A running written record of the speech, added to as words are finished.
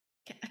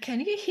Can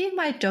you hear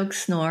my dog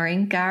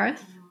snoring,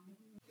 Gareth?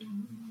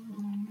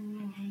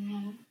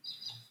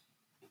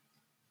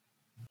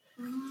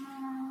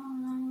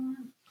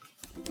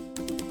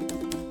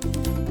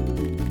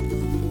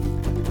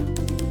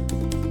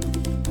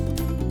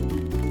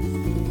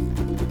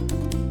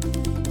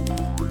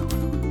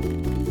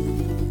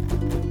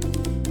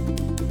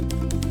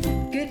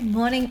 Good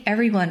morning,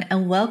 everyone,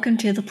 and welcome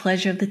to the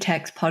Pleasure of the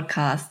Text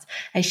podcast,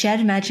 a shared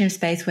imaginative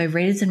space where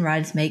readers and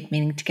writers make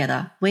meaning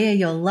together. We are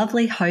your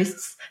lovely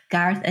hosts,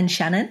 Gareth and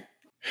Shannon.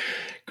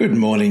 Good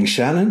morning,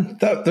 Shannon.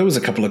 There was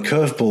a couple of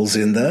curveballs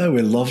in there.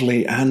 We're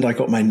lovely, and I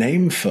got my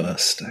name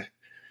first. I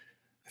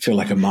feel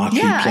like a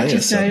marquee player I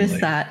just suddenly.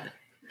 noticed that.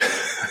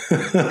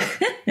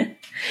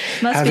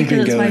 Must be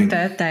because it's my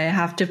birthday.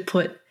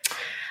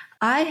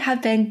 I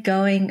have been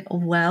going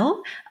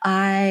well.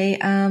 I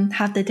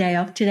have the day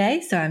off today,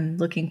 so I'm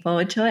looking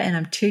forward to it, and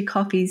I'm 2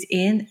 coffees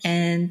in,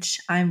 and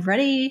I'm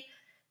ready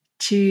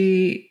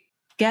to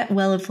get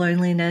Well of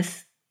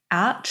Loneliness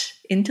out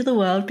into the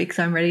world because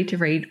I'm ready to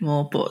read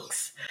more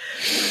books.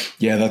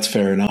 Yeah, that's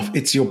fair enough.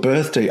 It's your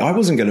birthday. I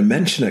wasn't going to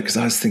mention it because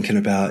I was thinking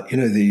about,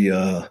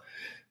 the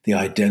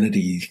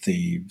identity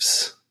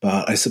thieves.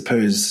 But I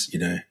suppose,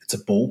 it's a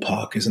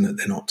ballpark, isn't it?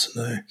 They're not to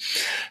know.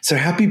 So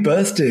happy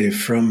birthday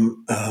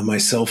from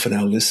myself and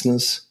our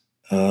listeners.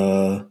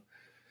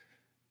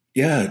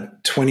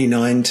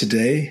 29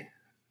 today,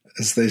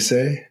 as they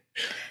say.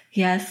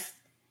 Yes.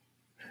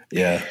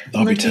 Yeah,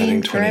 I'll be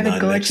turning 29 forever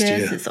gorgeous. Next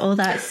year. It's all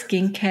that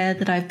skincare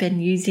that I've been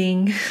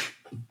using.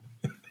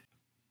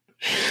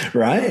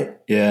 Right?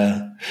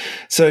 Yeah.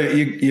 So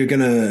you're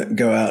going to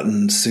go out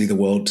and see the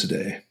world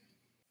today?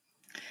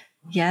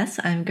 Yes,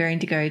 I'm going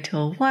to go to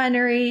a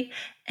winery,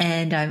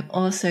 and I'm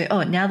also,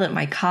 now that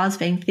my car's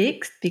been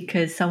fixed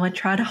because someone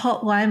tried to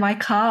hotwire my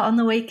car on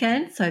the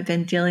weekend, so I've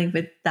been dealing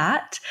with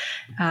that.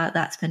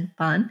 That's been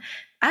fun.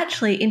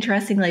 Actually,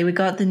 interestingly, we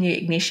got the new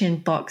ignition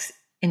box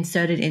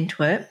inserted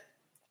into it,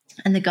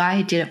 and the guy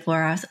who did it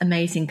for us,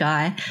 amazing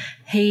guy,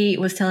 he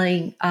was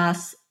telling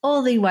us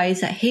all the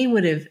ways that he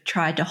would have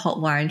tried to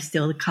hotwire and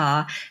steal the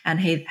car, and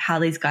how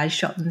these guys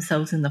shot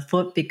themselves in the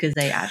foot because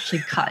they actually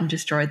cut and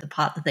destroyed the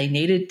part that they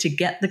needed to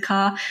get the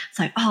car. It's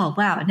like, oh,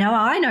 wow, now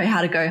I know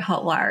how to go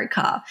hotwire a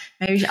car.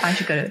 Maybe I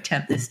should go to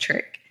attempt this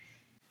trick.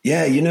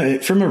 Yeah,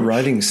 from a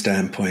writing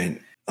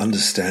standpoint,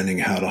 understanding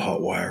how to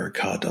hotwire a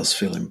car does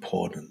feel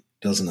important,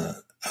 doesn't it?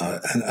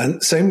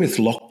 And same with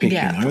lockpicking.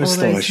 Yeah, I always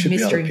thought I should be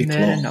able to pick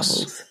locks.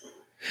 Novels.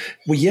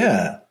 Well,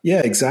 yeah,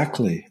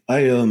 exactly.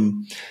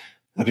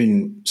 I've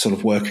been sort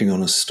of working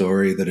on a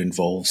story that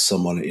involves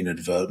someone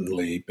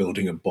inadvertently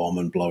building a bomb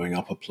and blowing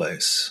up a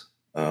place,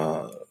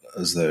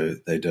 as though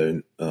they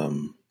don't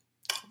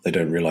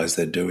realize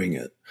they're doing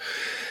it.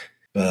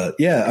 But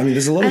yeah,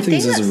 there's a lot of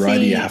things as a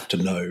writer you have to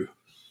know.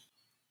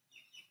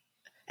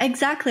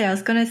 Exactly. I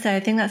was going to say,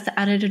 I think that's the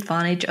added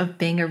advantage of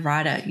being a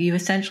writer. You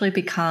essentially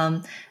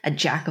become a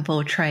jack of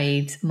all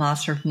trades,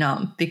 master of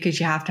none, because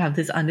you have to have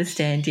this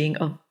understanding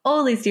of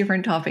all these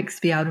different topics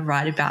to be able to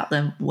write about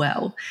them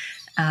well.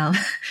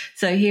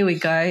 So here we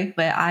go,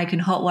 where I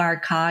can hotwire a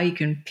car, you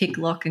can pick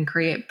lock and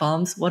create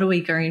bombs. What are we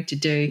going to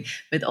do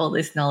with all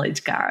this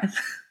knowledge, Gareth?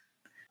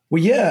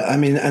 Well, yeah,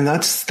 and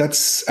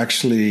that's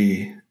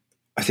actually,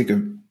 I think,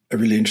 a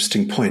really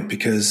interesting point,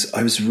 because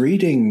I was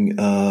reading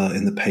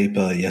in the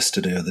paper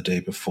yesterday or the day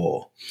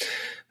before.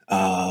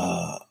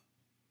 It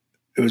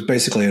was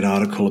basically an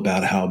article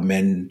about how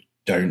men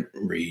don't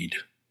read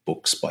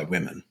books by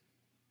women.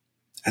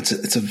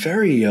 It's a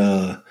very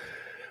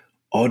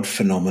odd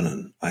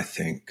phenomenon, I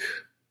think.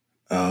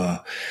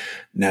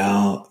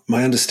 Now,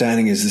 my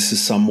understanding is this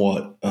is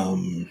somewhat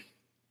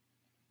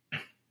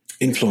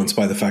influenced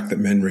by the fact that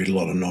men read a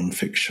lot of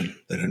nonfiction.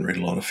 They don't read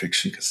a lot of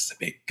fiction because it's a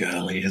bit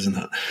girly, isn't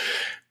it?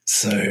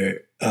 So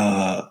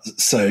I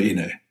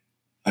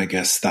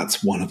guess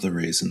that's one of the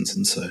reasons.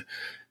 And so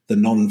the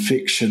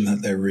nonfiction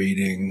that they're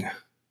reading,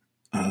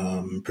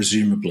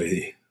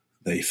 presumably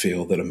they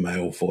feel that a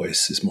male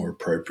voice is more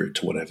appropriate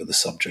to whatever the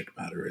subject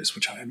matter is,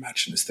 which I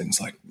imagine is things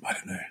like, I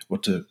don't know,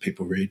 what do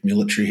people read?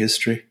 Military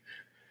history?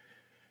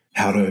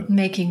 How to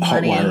making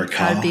money,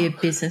 how to be a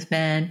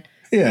businessman,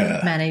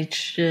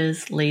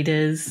 managers,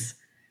 leaders.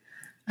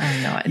 I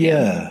have no idea.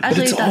 Yeah, actually, but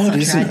it's that's odd, not true.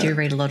 I isn't do it?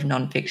 read a lot of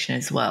nonfiction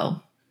as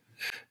well.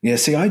 Yeah,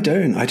 see, I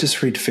don't. I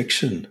just read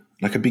fiction,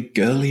 like a big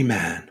girly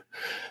man.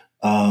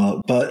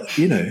 But,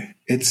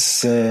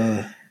 it's...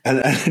 And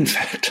in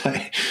fact,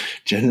 I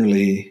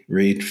generally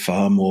read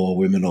far more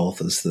women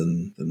authors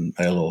than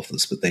male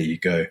authors, but there you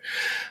go.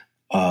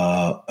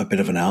 A bit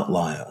of an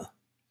outlier.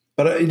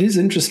 But it is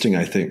interesting,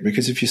 I think,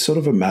 because if you sort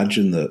of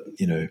imagine that,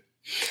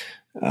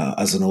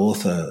 as an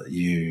author,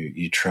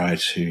 you try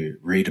to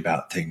read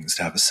about things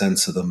to have a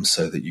sense of them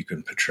so that you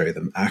can portray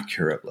them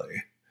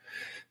accurately,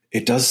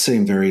 it does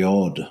seem very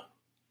odd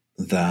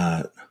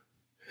that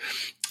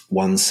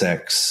one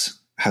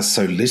sex has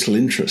so little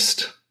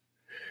interest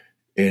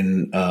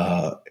in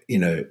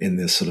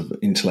this sort of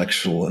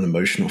intellectual and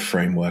emotional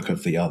framework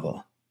of the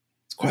other.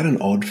 It's quite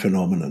an odd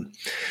phenomenon.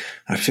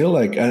 I feel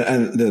like,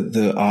 and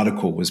the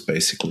article was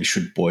basically,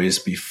 should boys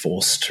be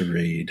forced to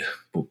read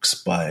books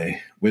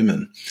by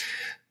women?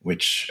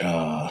 Which,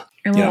 I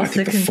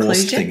think the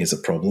forced thing is a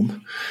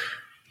problem.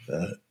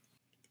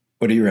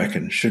 What do you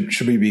reckon?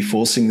 Should we be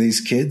forcing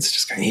these kids?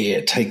 Just going,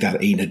 here, take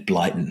that Enid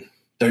Blyton.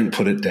 Don't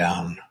put it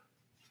down.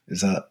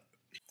 Is that?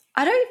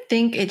 I don't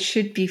think it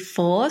should be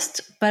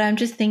forced, but I'm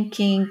just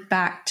thinking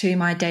back to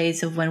my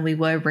days of when we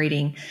were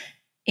reading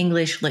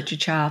English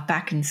literature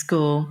back in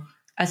school.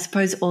 I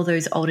suppose all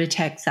those older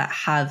texts that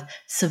have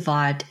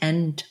survived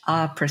and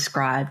are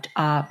prescribed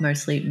are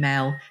mostly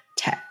male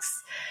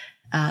texts.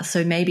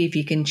 So maybe if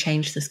you can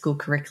change the school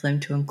curriculum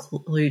to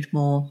include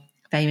more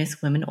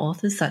famous women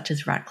authors such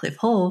as Radclyffe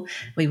Hall,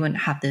 we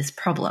wouldn't have this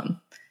problem.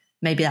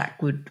 Maybe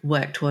that would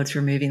work towards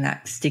removing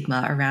that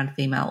stigma around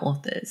female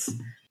authors.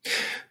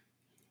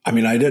 I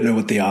mean, I don't know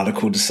what the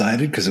article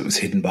decided because it was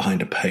hidden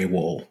behind a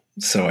paywall.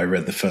 So I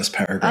read the first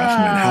paragraph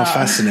and went, how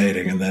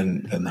fascinating,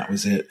 and that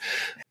was it.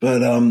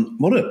 But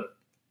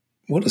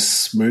what a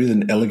smooth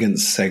and elegant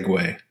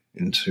segue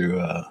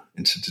into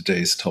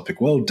today's topic.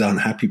 Well done.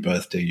 Happy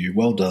birthday, you.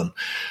 Well done.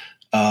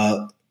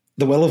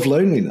 The Well of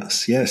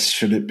Loneliness. Yes.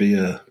 Should it be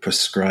a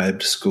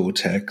prescribed school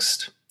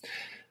text?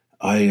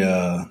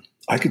 I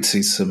could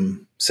see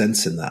some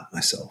sense in that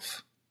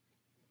myself.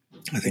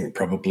 I think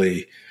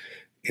probably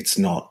it's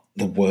not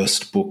the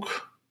worst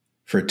book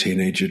for a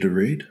teenager to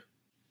read.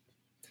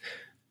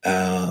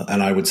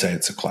 And I would say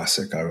it's a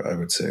classic. I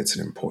would say it's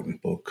an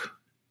important book,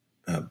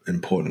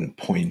 important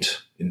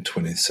point in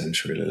 20th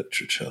century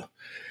literature.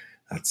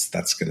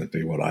 That's going to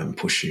be what I'm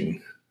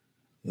pushing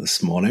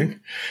this morning.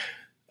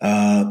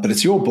 But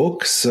it's your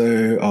book,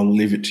 so I'll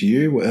leave it to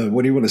you.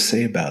 What do you want to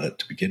say about it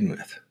to begin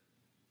with?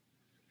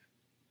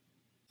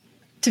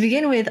 To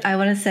begin with, I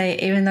want to say,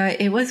 even though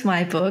it was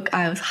my book,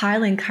 I was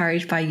highly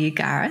encouraged by you,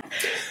 Gareth,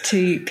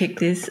 to pick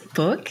this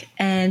book.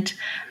 And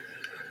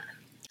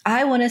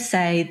I want to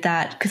say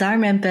that because I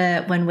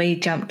remember when we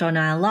jumped on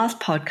our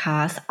last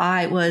podcast,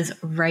 I was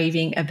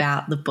raving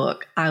about the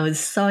book. I was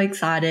so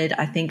excited.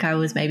 I think I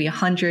was maybe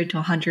 100 to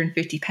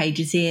 150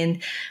 pages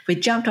in. We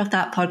jumped off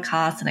that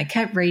podcast and I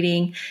kept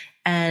reading,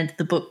 and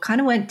the book kind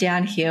of went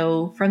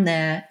downhill from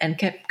there and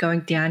kept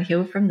going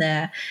downhill from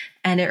there.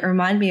 And it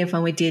reminded me of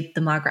when we did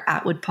the Margaret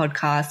Atwood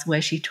podcast,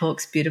 where she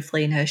talks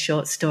beautifully in her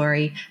short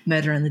story,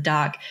 Murder in the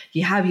Dark.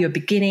 You have your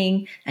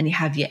beginning and you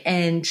have your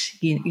end.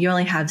 You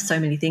only have so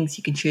many things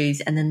you can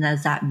choose. And then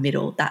there's that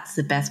middle. That's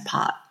the best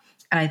part.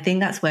 And I think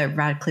that's where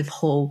Radclyffe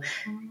Hall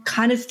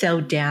kind of fell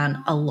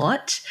down a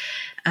lot.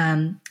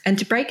 And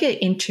to break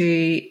it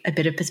into a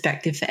bit of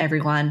perspective for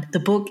everyone, the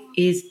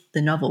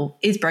novel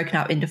is broken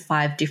up into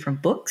 5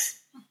 different books.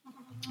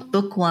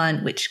 Book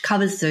 1, which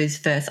covers those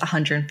first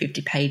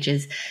 150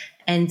 pages,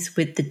 ends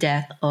with the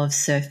death of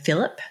Sir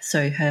Philip,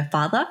 so her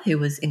father, who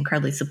was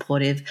incredibly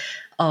supportive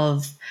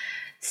of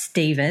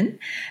Stephen.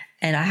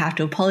 And I have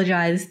to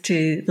apologise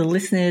to the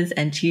listeners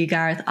and to you,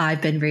 Gareth.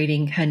 I've been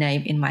reading her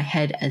name in my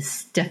head as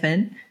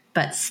Stefan,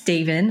 but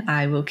Stephen,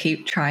 I will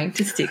keep trying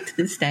to stick to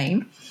this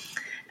name.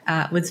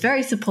 Was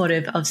very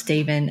supportive of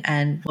Stephen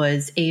and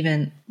was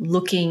even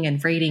looking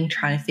and reading,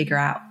 trying to figure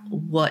out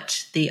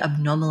what the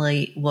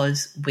anomaly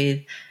was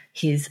with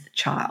his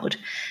child.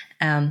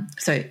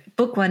 So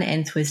book 1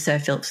 ends with Sir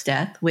Philip's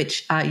death,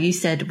 which you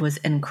said was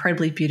an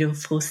incredibly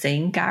beautiful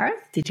scene,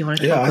 Gareth. Did you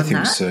want to talk on that? Yeah,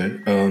 I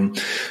think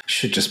so.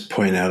 Should just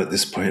point out at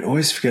this point,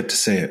 always forget to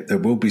say it, there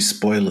will be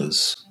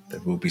spoilers.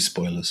 Book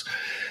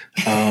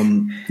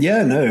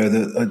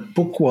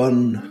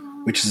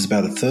 1, which is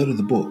about a third of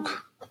the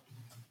book,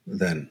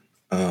 then.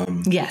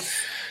 Yes.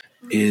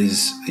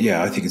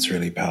 I think it's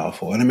really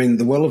powerful. And I mean,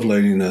 The Well of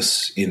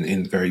Loneliness,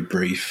 in very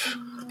brief,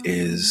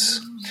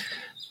 is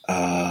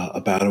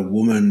about a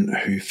woman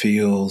who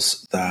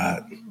feels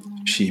that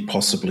she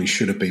possibly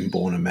should have been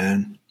born a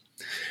man,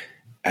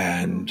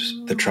 and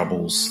the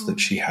troubles that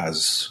she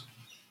has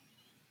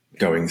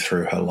going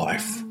through her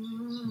life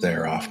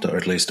thereafter, or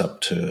at least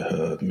up to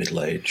her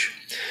middle age.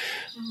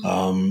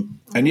 So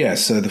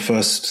the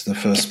first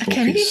book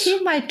Can you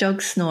hear my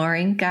dog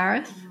snoring,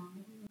 Gareth?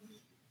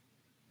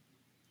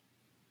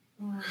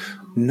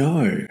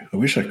 No, I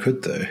wish I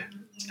could though.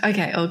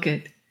 Okay, all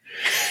good.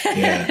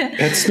 Yeah,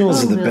 pet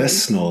snores are the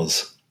best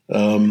snores.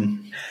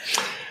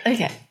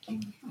 Okay.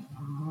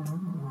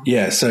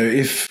 Yeah, so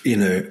if,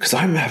 because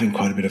I'm having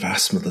quite a bit of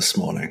asthma this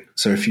morning,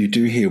 so if you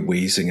do hear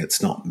wheezing,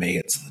 it's not me,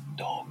 it's the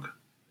dog.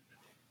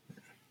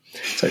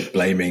 It's like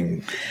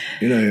blaming,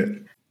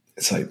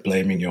 it's like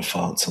blaming your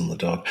farts on the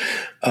dog.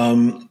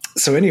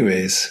 So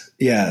anyways,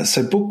 yeah,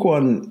 so book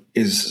 1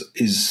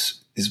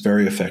 is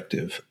very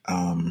effective.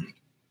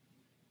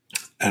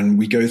 And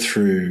we go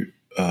through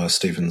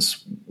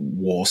Stephen's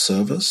war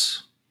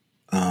service,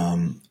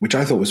 which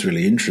I thought was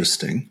really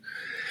interesting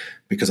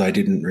because I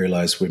didn't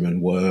realize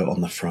women were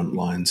on the front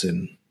lines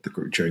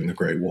during the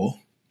Great War.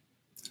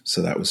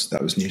 So that was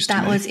news to me.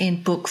 That was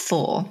in book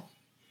 4.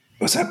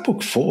 Was that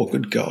book 4?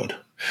 Good God.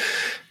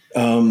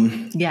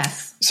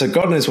 Yes. So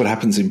God knows what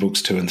happens in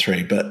books 2 and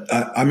 3, but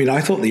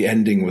I thought the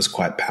ending was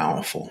quite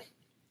powerful.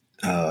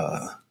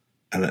 And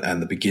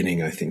the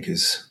beginning, I think,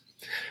 is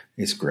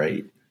is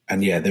great.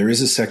 And yeah,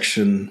 there's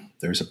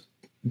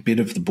a bit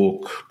of the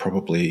book,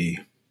 probably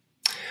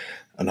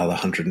another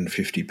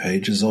 150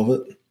 pages of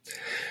it,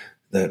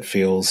 that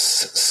feels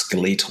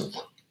skeletal.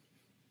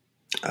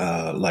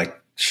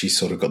 Like she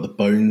sort of got the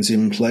bones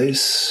in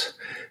place,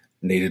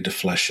 needed to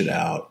flesh it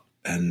out,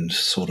 and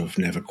sort of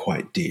never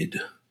quite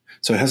did.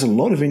 So it has a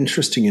lot of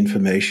interesting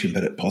information,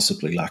 but it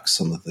possibly lacks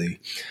some of the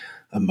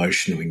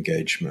emotional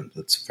engagement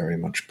that's very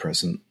much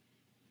present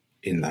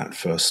in that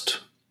first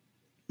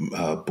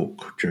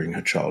book during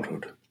her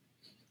childhood.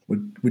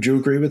 Would you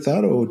agree with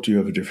that, or do you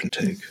have a different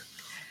take?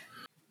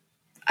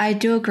 I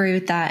do agree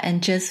with that.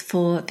 And just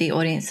for the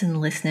audience and the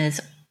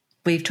listeners,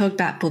 we've talked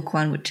about book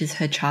 1, which is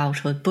her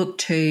childhood. Book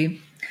 2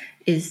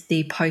 is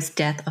the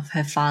post-death of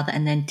her father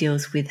and then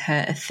deals with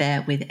her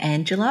affair with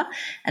Angela,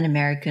 an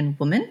American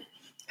woman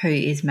who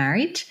is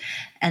married.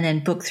 And then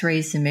book 3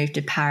 is the move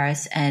to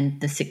Paris and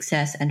the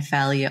success and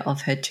failure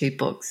of her 2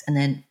 books. And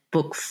then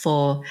book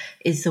 4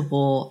 is the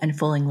war and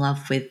falling in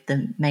love with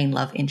the main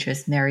love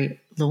interest, Mary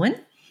Lewin.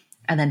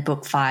 And then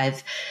book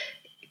 5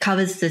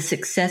 covers the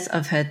success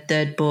of her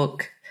 3rd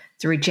book,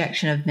 the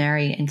rejection of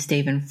Mary and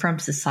Stephen from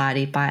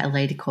society by a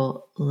lady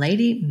called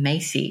Lady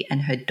Macy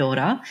and her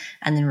daughter,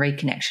 and then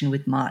reconnection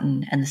with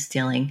Martin and the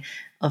stealing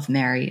of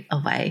Mary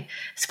away.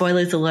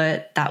 Spoilers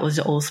alert, that was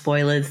all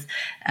spoilers.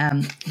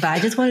 But I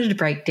just wanted to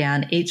break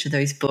down each of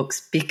those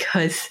books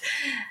because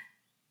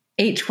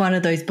each one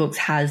of those books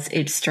has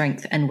its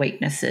strengths and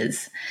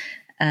weaknesses.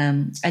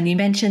 And you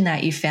mentioned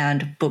that you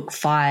found book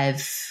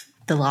 5,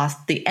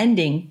 the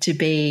ending, to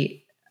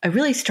be a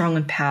really strong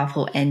and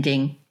powerful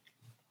ending.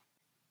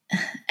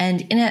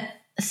 And in a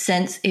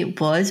sense it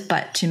was,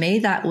 but to me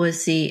that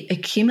was the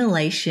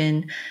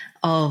accumulation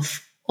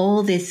of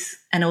all this,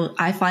 and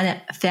I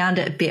found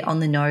it a bit on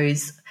the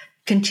nose.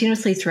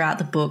 Continuously throughout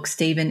the book,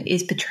 Stephen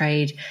is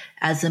portrayed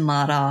as a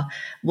martyr.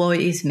 Woe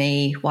is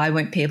me. Why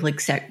won't people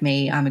accept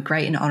me? I'm a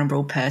great and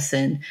honourable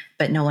person,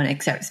 but no one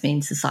accepts me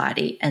in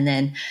society. And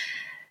then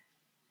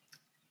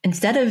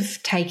instead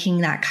of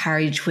taking that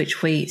courage,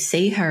 which we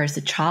see her as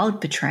a child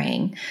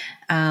betraying,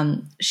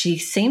 she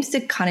seems to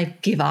kind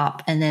of give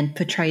up and then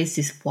portrays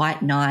this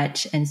white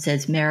knight and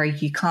says, Mary,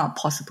 you can't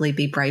possibly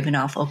be brave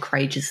enough or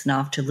courageous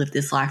enough to live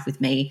this life with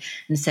me,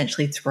 and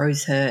essentially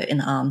throws her in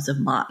the arms of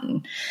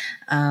Martin,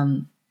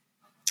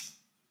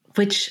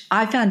 which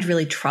I found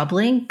really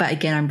troubling. But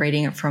again, I'm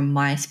reading it from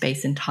my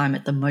space and time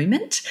at the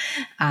moment,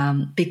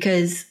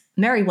 because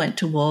Mary went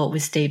to war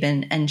with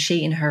Stephen, and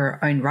she in her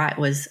own right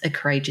was a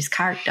courageous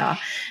character,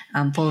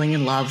 falling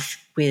in love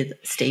with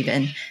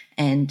Stephen,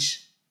 and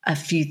a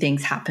few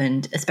things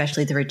happened,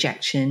 especially the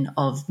rejection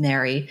of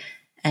Mary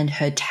and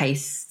her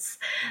tastes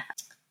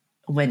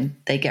when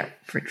they get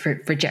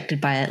rejected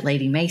by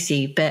Lady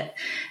Macy. But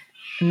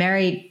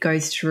Mary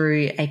goes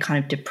through a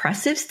kind of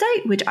depressive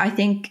state, which I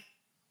think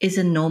is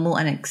a normal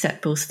and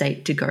acceptable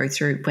state to go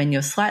through when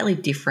you're slightly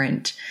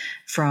different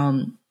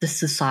from the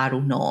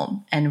societal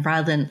norm. And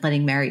rather than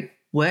letting Mary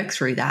work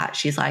through that,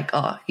 she's like,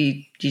 oh,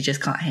 you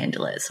just can't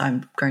handle it, so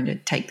I'm going to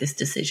take this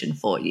decision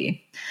for you.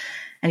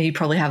 And you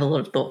probably have a lot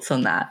of thoughts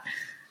on that.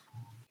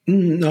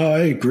 No,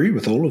 I agree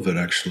with all of it,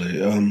 actually.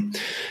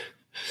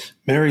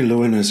 Mary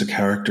Lewin as a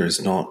character is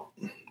not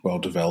well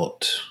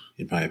developed,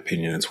 in my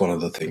opinion. It's one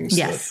of the things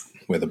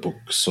where the book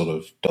sort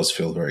of does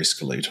feel very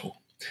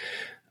skeletal.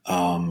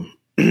 And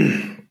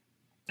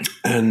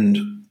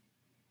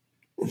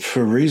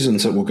for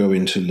reasons that we'll go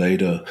into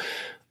later,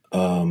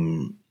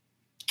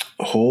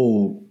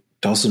 Hall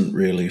doesn't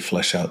really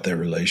flesh out their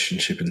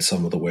relationship in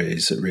some of the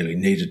ways that really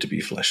needed to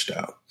be fleshed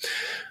out.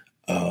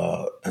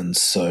 And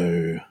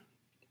so,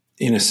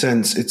 in a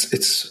sense,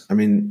 it's. I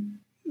mean,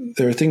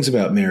 there are things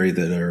about Mary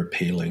that are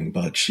appealing,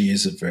 but she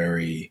is a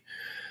very,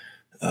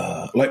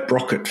 like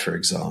Brockett, for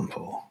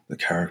example, the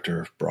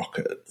character of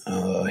Brockett.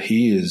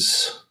 He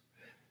is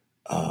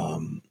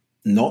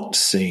not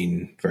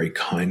seen very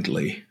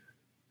kindly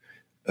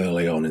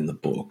early on in the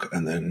book,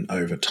 and then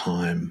over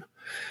time,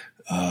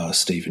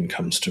 Stephen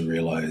comes to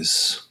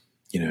realize,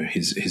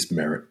 his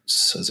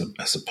merits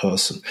as a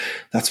person.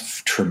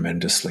 That's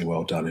tremendously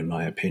well done, in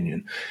my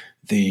opinion.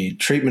 The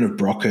treatment of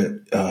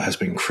Brockett has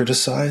been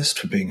criticised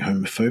for being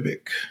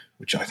homophobic,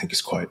 which I think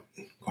is quite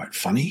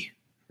funny,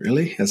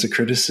 really, as a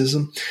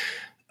criticism.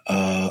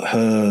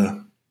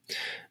 Her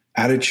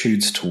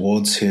attitudes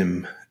towards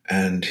him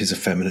and his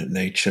effeminate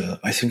nature,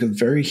 I think, are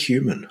very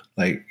human.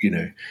 Like,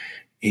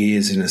 he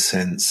is, in a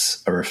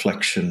sense, a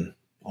reflection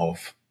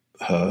of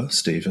her,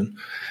 Stephen.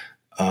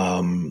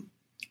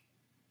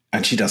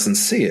 And she doesn't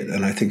see it,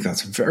 and I think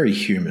that's a very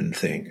human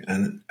thing.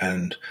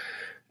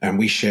 And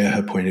we share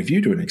her point of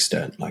view to an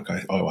extent. Like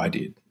I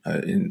did,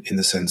 in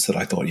the sense that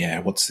I thought,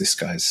 yeah, what's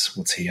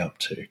he up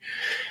to?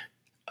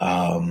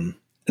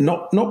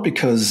 Not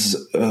because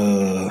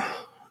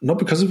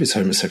of his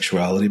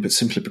homosexuality, but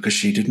simply because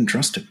she didn't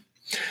trust him.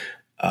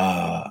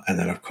 And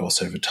then, of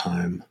course, over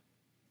time,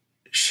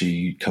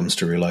 she comes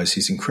to realize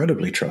he's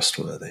incredibly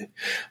trustworthy.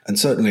 And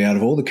certainly, out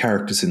of all the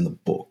characters in the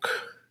book,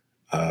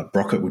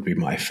 Brockett would be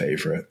my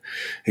favorite.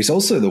 He's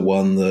also the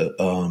one that,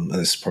 and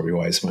this is probably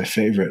why he's my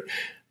favorite,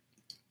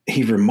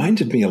 he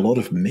reminded me a lot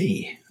of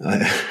me.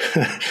 I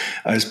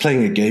was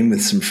playing a game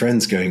with some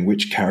friends going,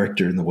 which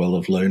character in the Well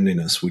of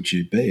Loneliness would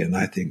you be? And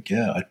I think,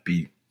 yeah, I'd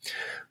be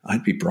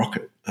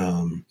Brockett.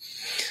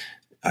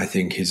 I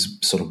think his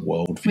sort of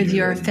worldview. With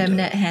your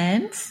effeminate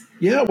hands?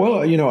 Yeah, well,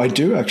 I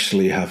do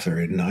actually have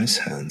very nice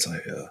hands.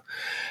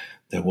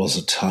 There was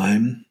a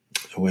time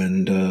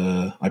when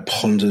I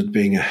pondered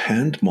being a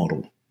hand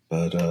model,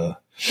 but,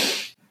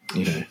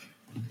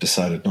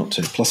 decided not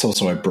to. Plus,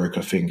 also, I broke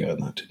a finger,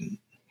 and that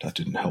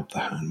didn't help the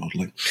hand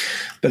modeling.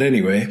 But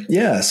anyway,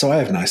 yeah, so I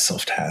have nice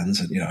soft hands,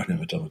 and, I've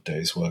never done a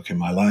day's work in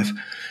my life.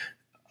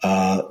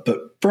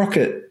 But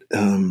Brockett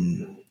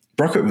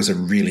was a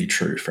really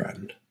true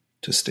friend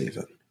to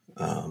Stephen,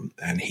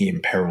 and he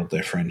imperiled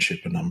their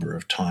friendship a number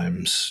of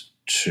times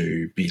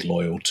to be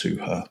loyal to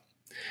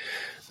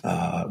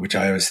her, which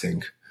I always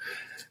think,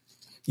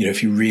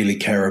 if you really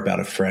care about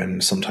a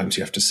friend, sometimes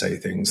you have to say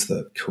things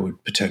that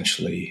could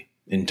potentially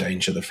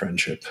endanger the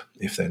friendship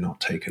if they're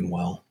not taken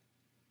well.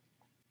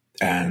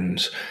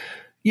 And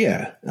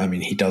yeah,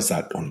 he does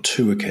that on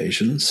 2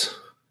 occasions,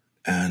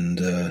 and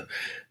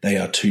they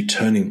are 2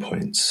 turning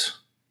points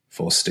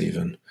for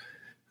Stephen,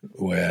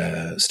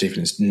 where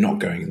Stephen is not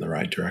going in the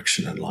right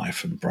direction in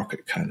life, and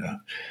Brockett kind of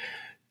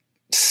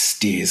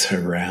steers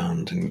her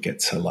around and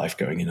gets her life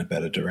going in a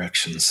better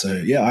direction. So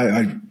yeah,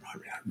 I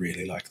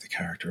really like the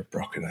character of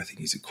Brockett. I think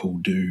he's a cool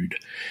dude.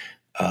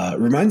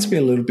 Reminds me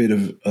a little bit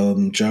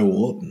of Joe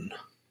Orton,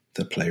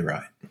 the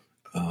playwright.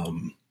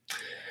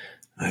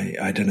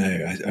 I don't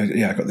know.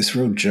 I got this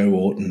real Joe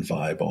Orton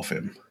vibe off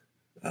him.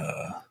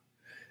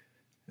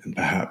 And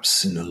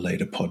perhaps in a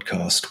later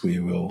podcast we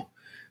will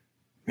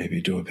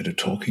maybe do a bit of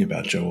talking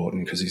about Joe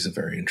Orton, because he's a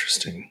very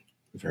interesting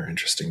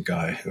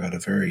guy who had a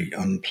very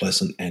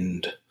unpleasant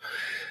end.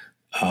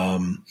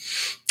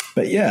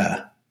 But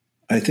yeah,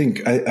 I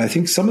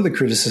think some of the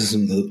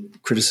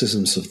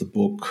criticisms of the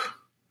book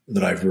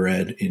that I've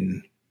read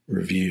in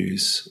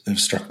reviews have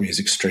struck me as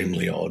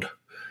extremely odd.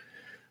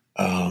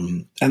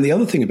 And the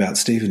other thing about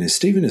Stephen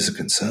is a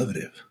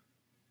conservative.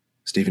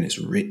 Stephen is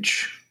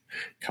rich,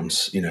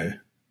 comes,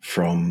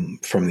 from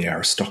the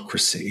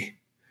aristocracy.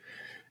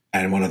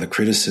 And one of the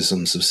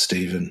criticisms of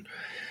Stephen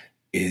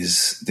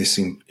is this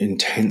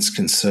intense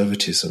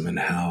conservatism and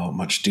how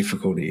much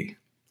difficulty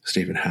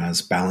Stephen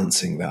has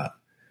balancing that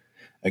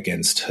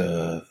against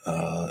her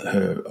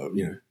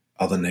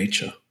other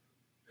nature.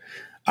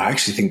 I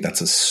actually think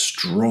that's a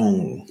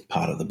strong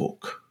part of the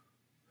book.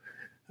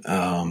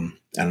 And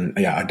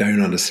yeah, I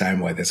don't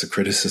understand why there's a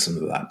criticism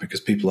of that, because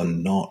people are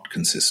not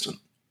consistent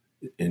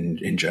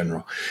in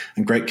general.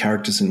 And great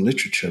characters in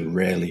literature are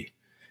rarely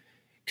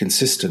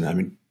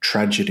consistent.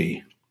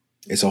 Tragedy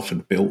is often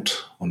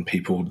built on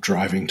people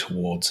driving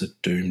towards a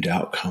doomed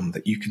outcome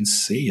that you can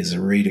see as a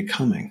reader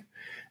coming.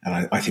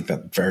 And I think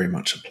that very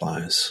much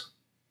applies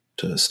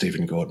to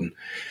Stephen Gordon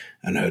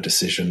and her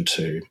decision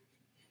to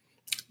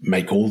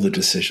make all the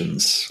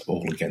decisions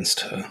all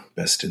against her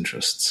best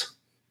interests.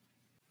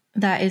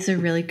 That is a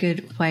really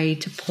good way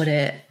to put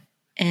it.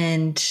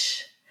 And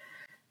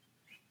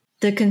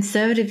the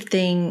conservative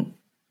thing,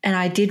 and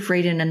I did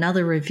read in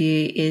another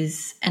review,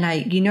 is,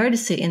 and you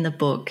notice it in the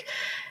book,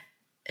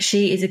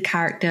 she is a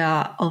character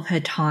of her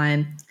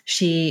time.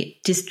 She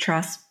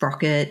distrusts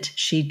Brockett.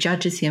 She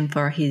judges him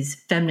for his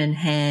feminine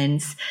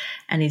hands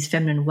and his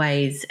feminine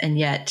ways, and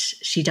yet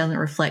she doesn't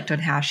reflect on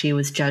how she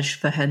was judged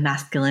for her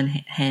masculine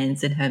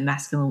hands and her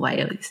masculine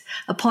ways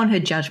upon her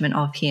judgment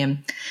of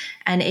him.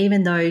 And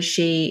even though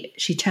she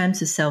terms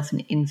herself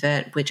an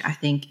invert, which I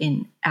think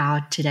in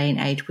our today and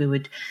age we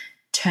would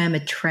term a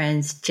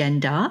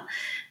transgender,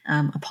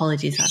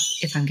 apologies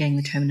if I'm getting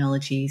the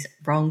terminologies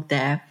wrong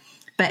there,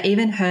 but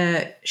even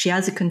she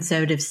has a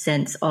conservative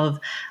sense of,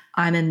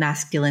 I'm a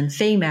masculine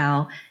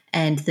female,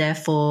 and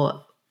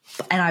therefore,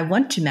 and I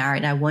want to marry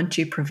and I want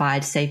to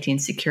provide safety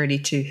and security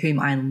to whom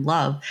I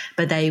love,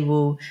 but they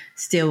will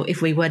still,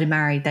 if we were to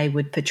marry, they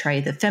would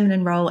portray the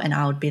feminine role and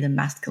I would be the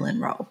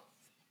masculine role.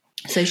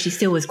 So she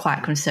still was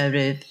quite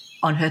conservative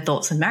on her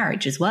thoughts on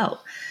marriage as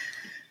well.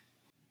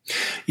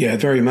 Yeah,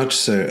 very much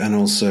so. And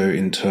also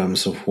in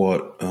terms of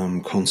what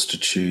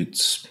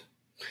constitutes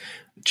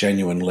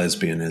genuine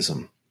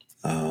lesbianism,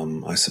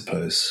 I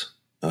suppose.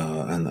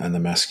 And the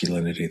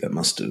masculinity that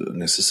must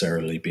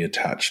necessarily be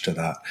attached to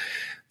that.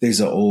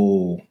 These are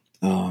all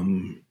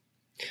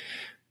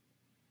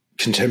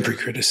contemporary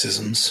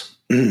criticisms,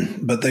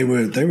 but they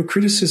were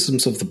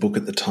criticisms of the book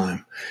at the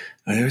time.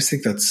 I always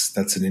think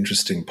that's an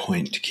interesting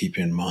point to keep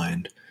in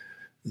mind.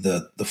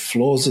 That the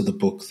flaws of the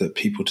book that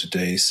people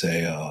today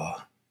say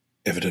are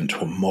evident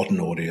to a modern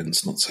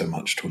audience, not so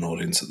much to an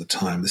audience at the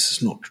time. This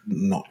is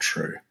not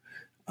true.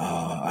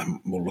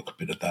 We'll look a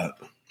bit at that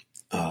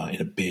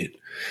in a bit.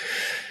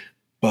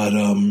 But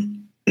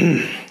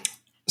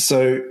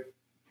so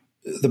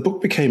the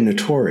book became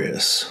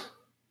notorious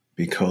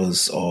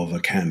because of a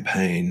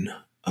campaign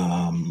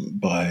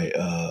by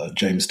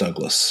James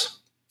Douglas.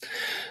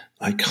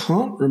 I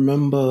can't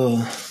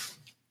remember.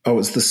 Oh,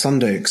 it's the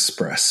Sunday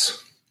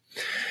Express.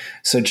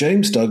 So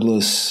James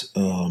Douglas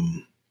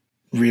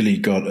really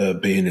got a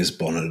bee in his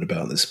bonnet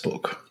about this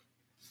book.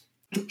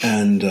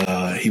 And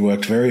he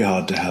worked very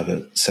hard to have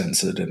it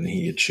censored, and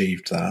he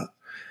achieved that.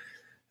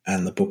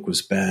 And the book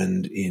was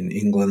banned in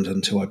England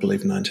until, I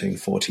believe,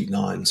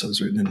 1949. So it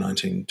was written in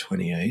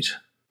 1928.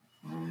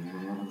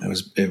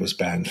 It was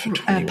banned for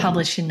 21.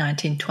 Published in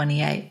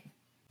 1928.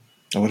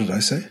 Oh, what did I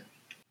say?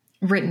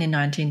 Written in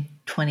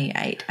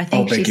 1928. I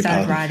think she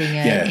started writing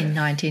it in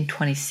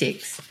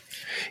 1926.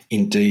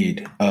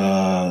 Indeed.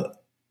 And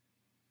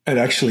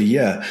actually,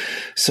 yeah.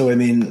 So, I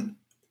mean,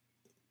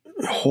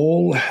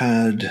 Hall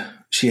had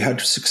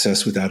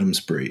success with Adam's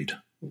Breed,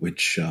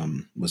 which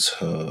was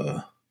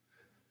her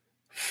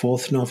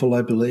fourth novel,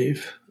 I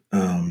believe.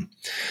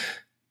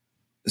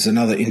 There's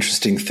another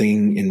interesting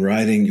thing in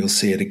writing. You'll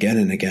see it again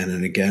and again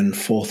and again.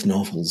 Fourth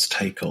novels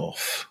take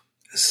off.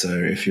 So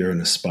if you're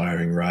an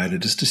aspiring writer,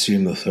 just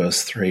assume the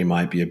first three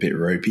might be a bit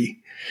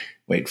ropey.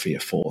 Wait for your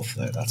fourth,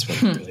 though. That's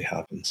when it really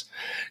happens.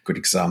 Good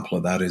example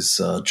of that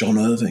is John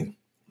Irving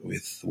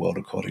with The World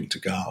According to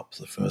Garp.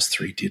 The first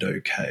three did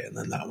okay, and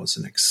then that was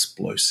an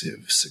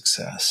explosive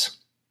success.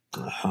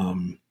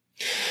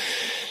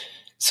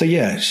 So,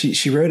 yeah,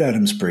 she wrote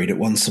Adam's Breed. It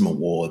won some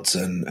awards,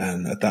 and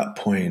at that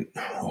point,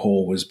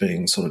 Hall was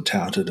being sort of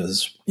touted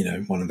as,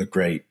 one of the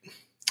great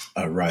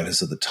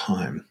writers of the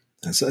time.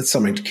 And so that's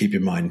something to keep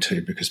in mind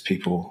too, because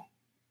people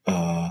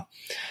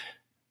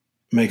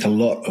make a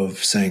lot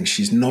of saying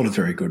she's not a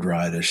very good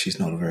writer, she's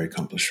not a very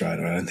accomplished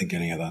writer. I don't think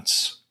any of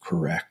that's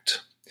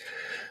correct.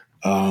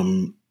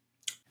 I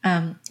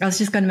was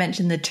just going to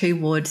mention the two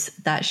awards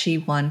that she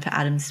won for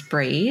Adam's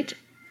Breed.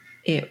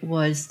 It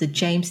was the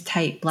James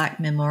Tate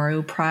Black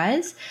Memorial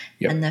Prize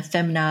and the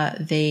Femina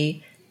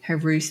v.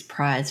 Heroost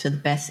Prize for the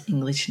Best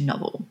English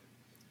Novel.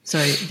 So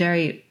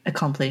very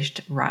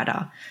accomplished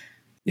writer.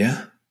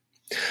 Yeah.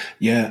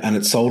 Yeah, and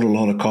it sold a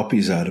lot of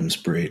copies, Adam's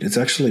Breed. It's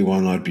actually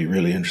one I'd be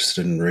really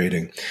interested in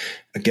reading.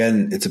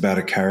 Again, it's about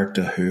a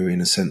character who, in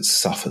a sense,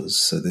 suffers.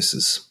 So this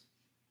is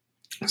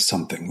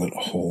something that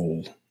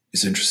Hall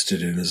is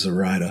interested in as a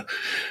writer.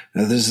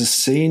 Now, there's a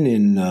scene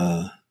in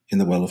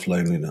The Well of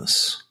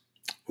Loneliness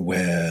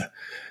where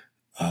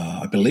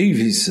I believe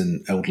he's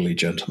an elderly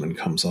gentleman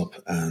comes up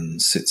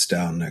and sits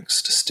down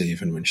next to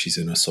Stephen when she's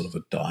in a sort of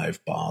a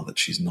dive bar that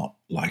she's not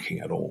liking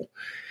at all,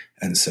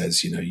 and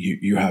says,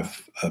 you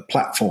have a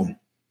platform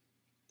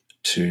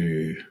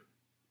to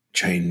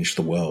change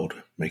the world,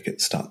 make it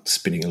start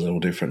spinning a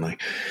little differently.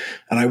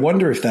 And I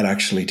wonder if that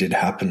actually did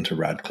happen to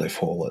Radclyffe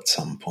Hall at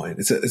some point.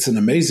 It's an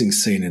amazing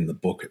scene in the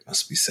book, it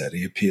must be said.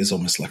 He appears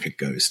almost like a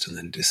ghost and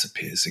then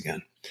disappears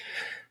again.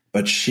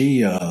 But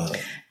she I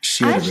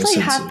actually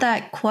have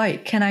that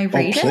quote. Can I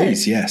read it? Oh,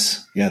 please,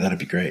 yes. Yeah, that'd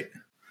be great.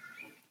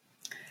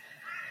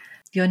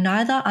 You're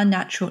neither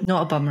unnatural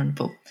nor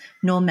abominable,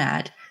 nor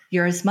mad.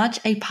 You're as much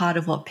a part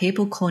of what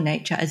people call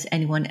nature as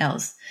anyone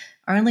else,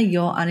 only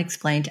you're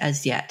unexplained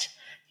as yet.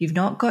 You've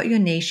not got your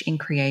niche in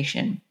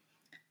creation.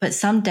 But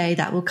someday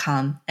that will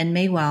come, and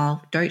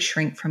meanwhile, don't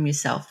shrink from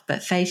yourself,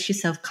 but face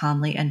yourself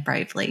calmly and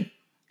bravely.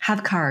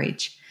 Have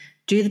courage.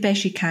 Do the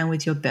best you can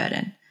with your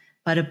burden.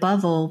 But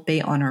above all, be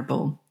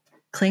honourable.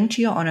 Cling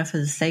to your honour for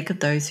the sake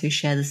of those who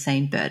share the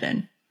same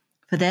burden.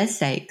 For their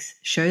sakes,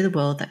 show the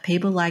world that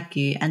people like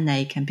you and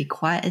they can be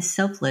quite as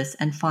selfless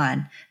and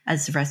fine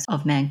as the rest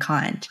of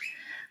mankind.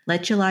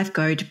 Let your life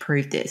go to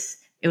prove this.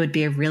 It would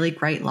be a really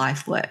great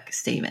life work,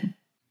 Stephen.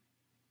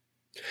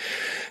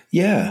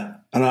 Yeah,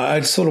 and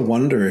I sort of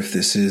wonder if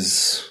this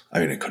is,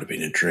 it could have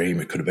been a dream,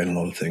 it could have been a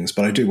lot of things,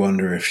 but I do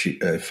wonder if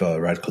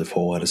Radclyffe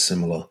Hall had a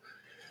similar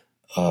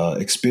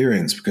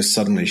experience, because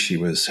suddenly she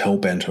was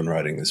hell-bent on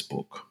writing this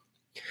book.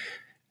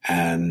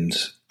 And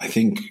I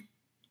think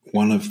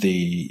one of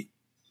the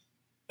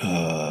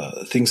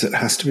things that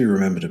has to be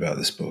remembered about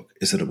this book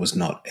is that it was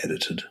not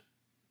edited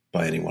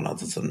by anyone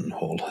other than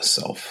Hall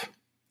herself.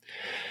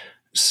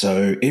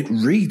 So it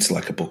reads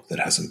like a book that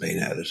hasn't been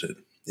edited.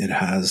 It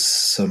has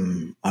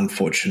some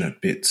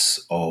unfortunate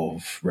bits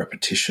of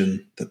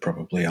repetition that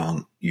probably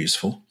aren't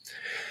useful.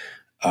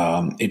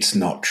 It's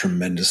not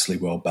tremendously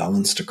well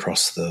balanced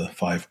across the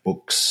 5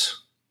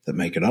 books that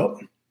make it up.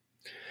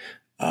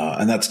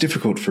 And that's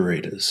difficult for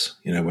readers.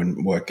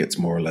 When work gets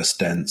more or less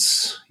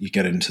dense, you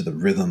get into the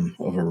rhythm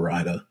of a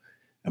writer.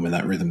 And when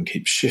that rhythm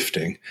keeps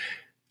shifting,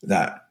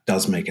 that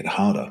does make it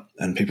harder.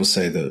 And people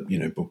say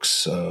that,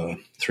 books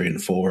 3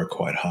 and 4 are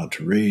quite hard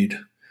to read,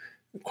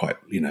 quite,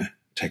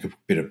 take a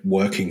bit of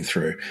working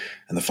through.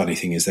 And the funny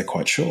thing is they're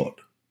quite short.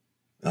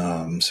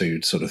 So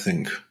you'd sort of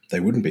think they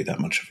wouldn't be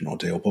that much of an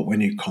ordeal. But when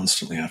you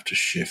constantly have to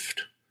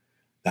shift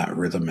that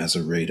rhythm as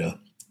a reader,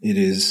 it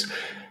is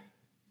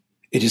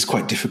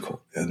quite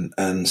difficult.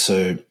 And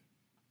so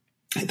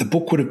the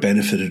book would have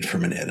benefited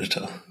from an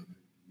editor.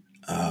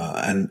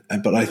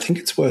 But I think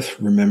it's worth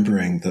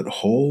remembering that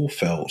Hall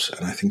felt,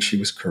 and I think she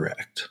was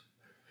correct,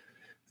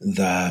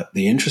 that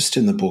the interest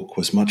in the book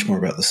was much more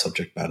about the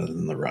subject matter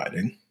than the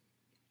writing.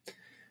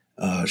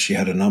 She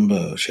had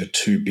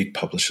 2 big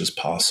publishers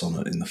pass on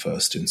it in the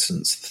first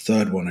instance. The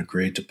third one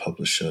agreed to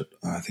publish it.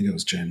 I think it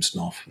was James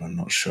Knopf, but I'm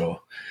not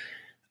sure.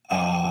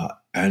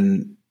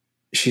 And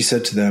she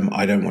said to them,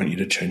 I don't want you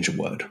to change a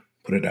word.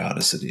 Put it out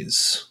as it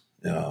is.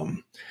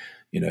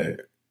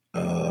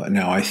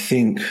 Now I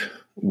think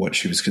what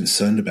she was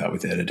concerned about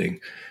with editing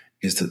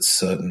is that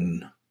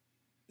certain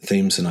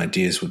themes and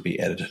ideas would be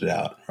edited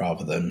out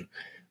rather than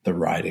the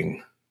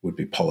writing would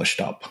be polished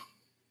up.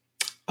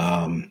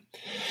 And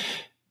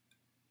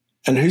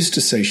who's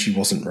to say she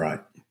wasn't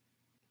right?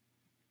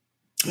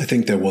 I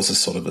think there was a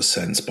sort of a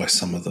sense by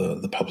some of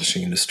the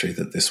publishing industry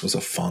that this was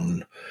a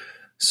fun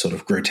sort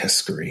of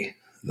grotesquerie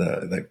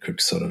that could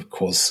sort of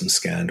cause some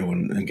scandal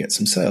and get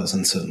some sales,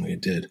 and certainly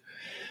it did.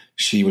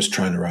 She was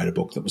trying to write a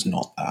book that was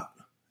not that,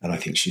 and I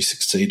think she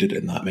succeeded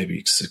in that,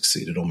 maybe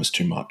succeeded almost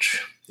too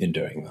much in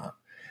doing that.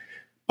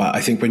 But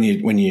I think when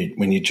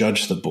you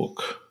judge the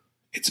book,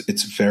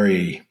 it's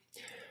very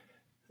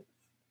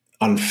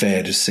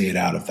unfair to see it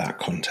out of that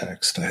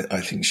context.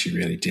 I think she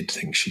really did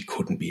think she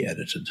couldn't be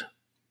edited.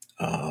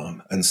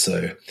 And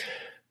so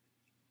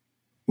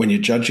when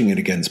you're judging it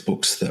against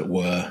books that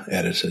were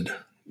edited,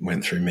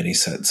 went through many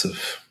sets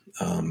of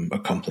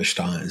accomplished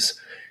eyes,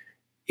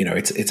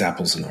 it's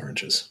apples and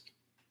oranges.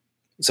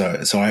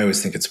 So I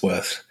always think it's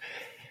worth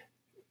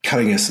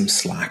cutting her some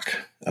slack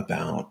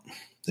about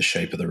the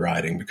shape of the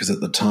writing, because at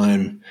the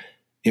time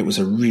it was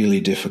a really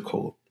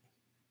difficult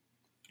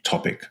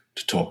topic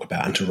to talk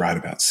about and to write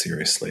about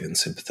seriously and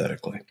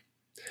sympathetically.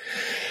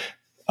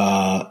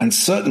 And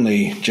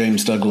certainly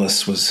James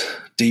Douglas was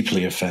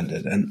deeply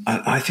offended. And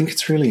I think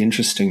it's really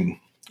interesting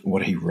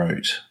what he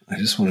wrote. I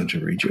just wanted to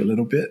read you a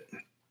little bit.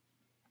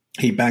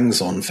 He bangs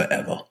on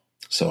forever.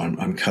 So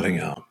I'm cutting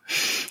out,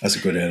 as a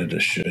good editor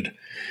should,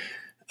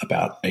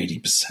 about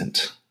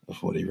 80%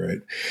 of what he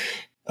wrote.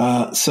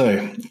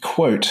 So,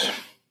 quote,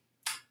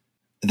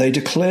 they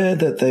declare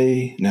that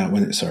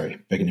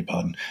begging your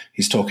pardon,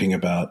 he's talking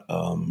about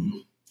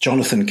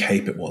Jonathan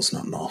Cape, it was,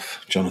 not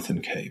Knopf,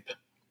 Jonathan Cape,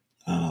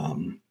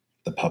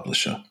 the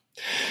publisher.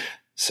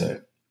 So,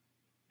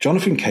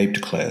 Jonathan Cape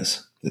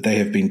declares that they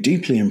have been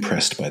deeply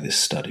impressed by this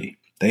study.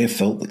 They have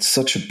felt that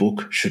such a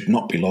book should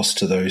not be lost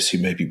to those who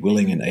may be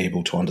willing and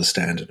able to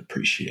understand and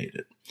appreciate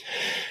it.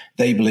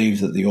 They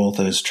believe that the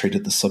author has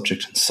treated the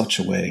subject in such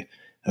a way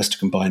as to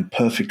combine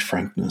perfect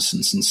frankness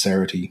and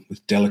sincerity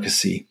with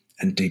delicacy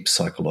and deep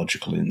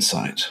psychological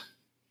insight.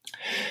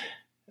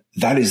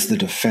 That is the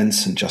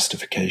defense and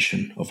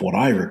justification of what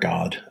I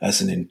regard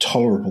as an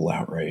intolerable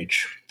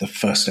outrage, the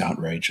first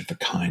outrage of the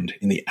kind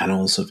in the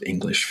annals of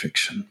English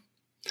fiction.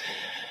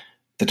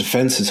 The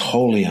defense is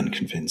wholly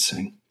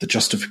unconvincing. The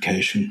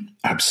justification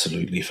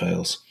absolutely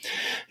fails.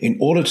 In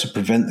order to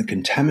prevent the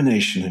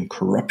contamination and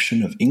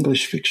corruption of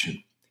English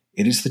fiction,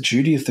 it is the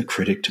duty of the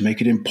critic to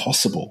make it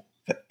impossible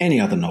for any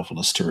other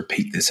novelist to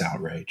repeat this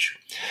outrage.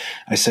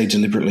 I say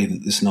deliberately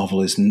that this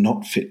novel is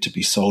not fit to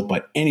be sold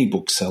by any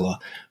bookseller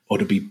or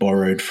to be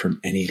borrowed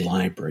from any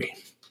library.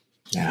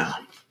 Now,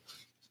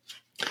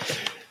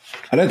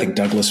 I don't think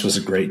Douglas was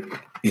a great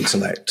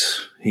intellect.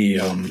 He,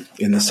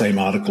 in the same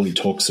article, he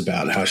talks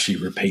about how she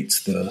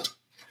repeats the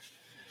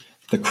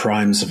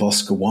crimes of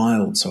Oscar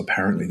Wilde. So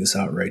apparently this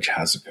outrage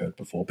has occurred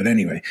before. But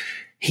anyway,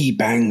 he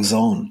bangs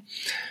on.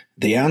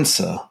 The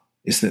answer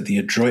is that the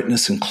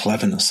adroitness and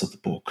cleverness of the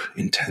book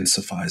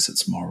intensifies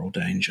its moral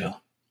danger.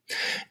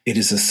 It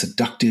is a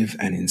seductive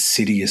and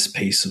insidious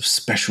piece of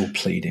special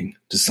pleading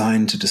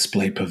designed to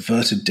display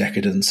perverted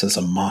decadence as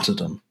a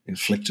martyrdom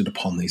inflicted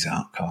upon these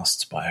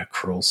outcasts by a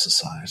cruel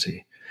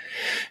society.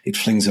 It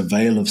flings a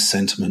veil of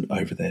sentiment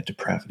over their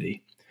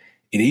depravity.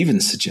 It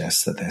even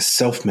suggests that their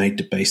self-made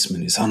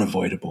debasement is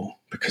unavoidable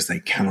because they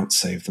cannot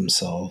save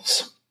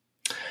themselves.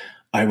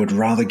 I would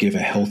rather give a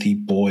healthy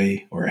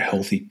boy or a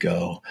healthy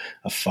girl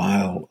a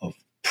phial of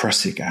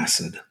prussic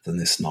acid than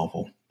this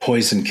novel.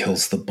 Poison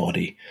kills the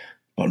body,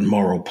 but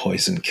moral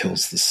poison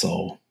kills the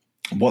soul.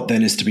 What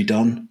then is to be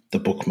done? The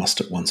book must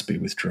at once be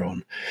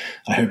withdrawn.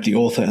 I hope the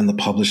author and the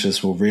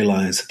publishers will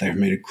realize that they have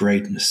made a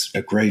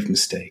grave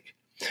mistake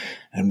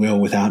and will,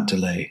 without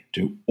delay,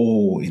 do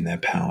all in their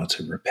power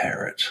to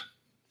repair it.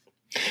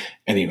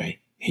 Anyway,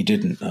 he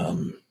didn't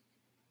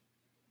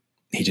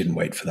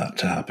wait for that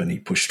to happen. He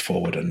pushed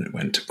forward and it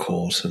went to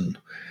court, and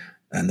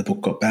the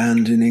book got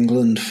banned in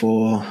England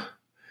for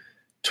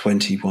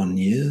 21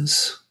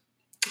 years.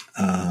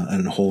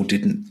 And Hall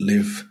didn't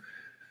live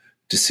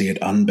to see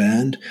it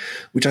unbanned,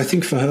 which I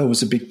think for her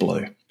was a big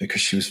blow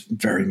because she was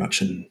very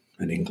much an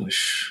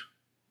English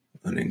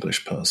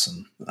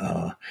person.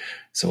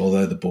 So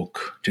although the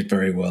book did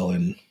very well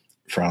in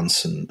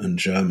France and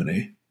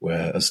Germany,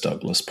 where, as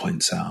Douglas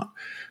points out,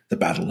 the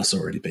battle has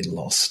already been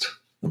lost,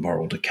 the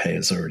moral decay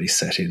has already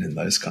set in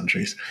those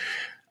countries,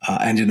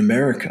 and in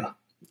America,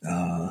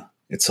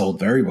 it sold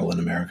very well in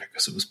America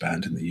because it was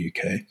banned in the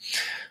UK.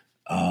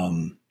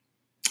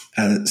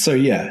 So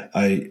yeah,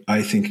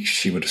 I think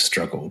she would have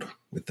struggled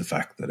with the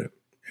fact that it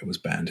was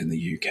banned in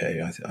the UK.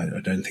 I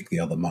don't think the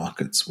other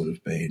markets would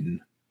have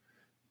been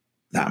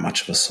that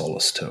much of a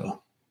solace to her,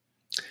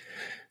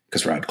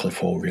 because Radclyffe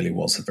Hall really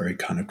was a very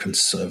kind of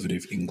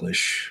conservative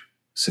English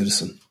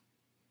citizen.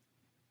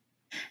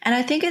 And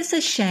I think it's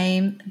a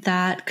shame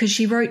that, because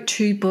she wrote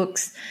 2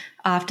 books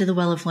after The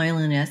Well of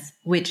Loneliness,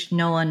 which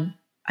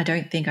I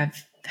don't think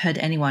I've heard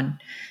anyone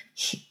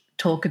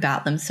talk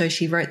about them. So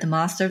she wrote The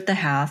Master of the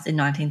House in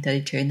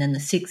 1932 and then The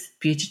Sixth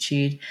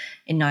Beatitude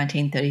in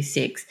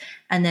 1936.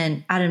 And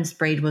then Adam's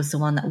Breed was the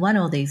one that won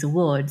all these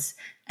awards.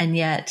 And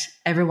yet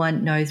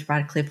everyone knows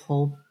Radclyffe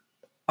Hall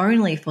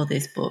only for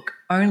this book,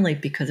 only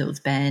because it was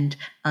banned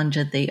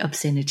under the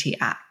Obscenity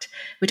Act,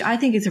 which I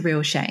think is a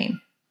real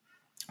shame.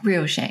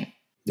 Real shame.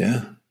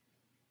 Yeah.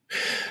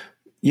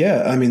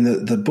 Yeah, I mean,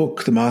 the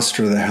book, The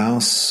Master of the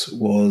House,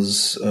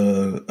 was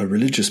a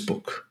religious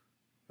book.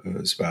 It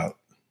was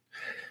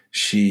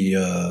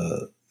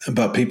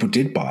but people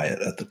did buy it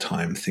at the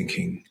time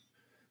thinking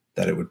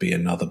that it would be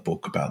another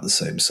book about the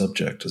same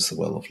subject as The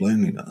Well of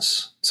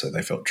Loneliness. So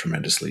they felt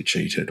tremendously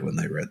cheated when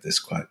they read this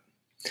quite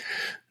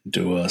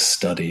dour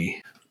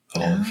study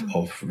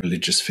of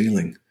religious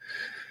feeling.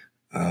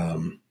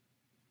 And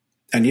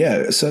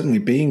yeah, certainly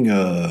being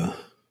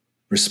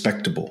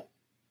respectable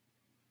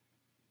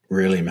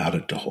really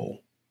mattered to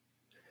Hall.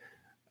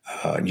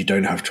 You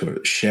don't have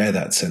to share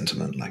that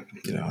sentiment. Like,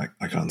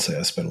 I can't say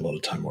I spent a lot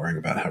of time worrying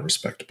about how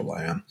respectable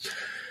I am.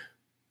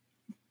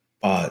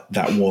 But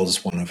that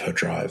was one of her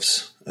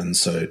drives. And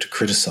so to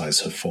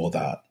criticize her for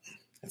that,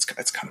 it's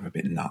kind of a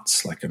bit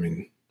nuts. Like, I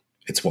mean,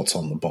 it's what's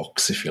on the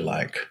box, if you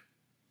like.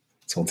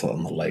 It's what's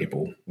on the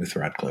label with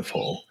Radclyffe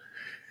Hall.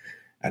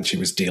 And she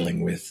was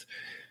dealing with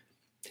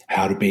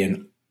how to be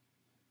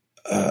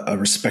a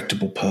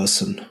respectable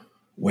person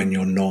when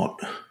you're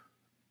not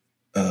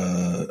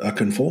a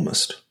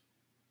conformist.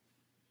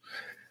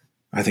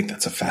 I think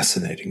that's a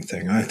fascinating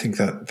thing. I think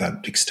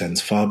that extends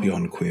far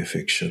beyond queer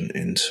fiction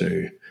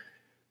into,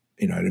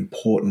 an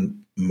important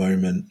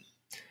moment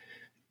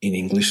in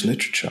English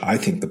literature. I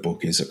think the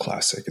book is a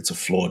classic. It's a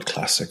flawed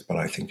classic, but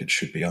I think it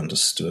should be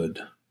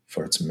understood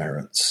for its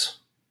merits,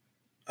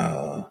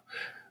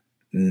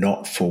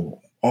 not for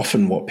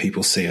often what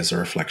people see as a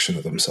reflection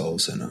of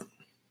themselves in it.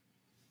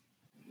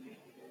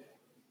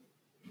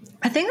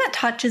 I think that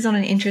touches on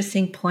an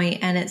interesting point,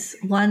 and it's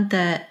one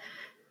that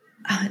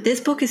this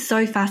book is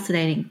so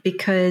fascinating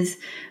because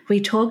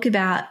we talk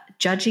about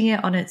judging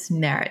it on its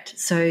merit.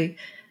 So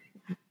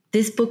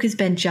this book has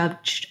been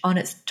judged on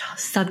its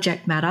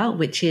subject matter,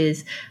 which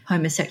is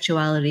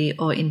homosexuality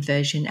or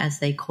inversion, as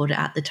they called it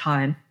at the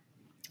time,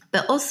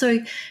 but also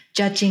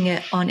judging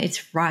it on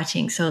its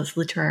writing, so its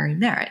literary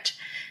merit.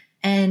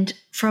 And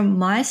from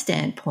my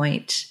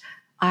standpoint,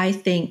 I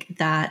think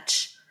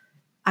that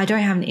I don't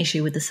have an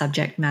issue with the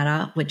subject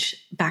matter, which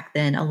back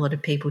then a lot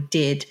of people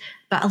did,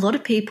 but a lot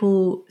of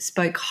people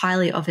spoke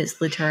highly of its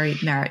literary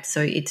merit,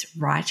 so its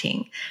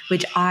writing,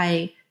 which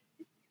I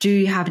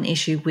do have an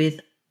issue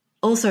with,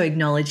 also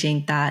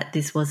acknowledging that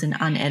this was an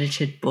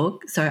unedited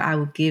book, so I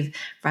will give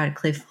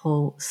Radclyffe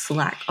Hall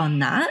slack on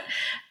that.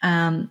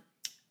 And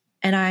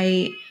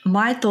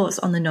my thoughts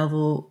on the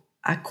novel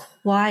are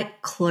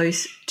quite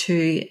close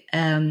to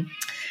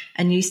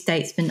a New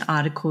Statesman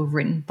article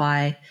written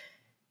by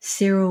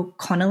Cyril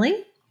Connolly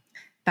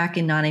back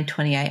in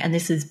 1928, and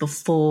this is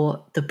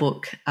before the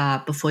book,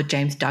 before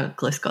James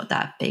Douglas got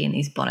that bee in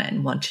his bonnet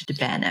and wanted to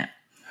ban it.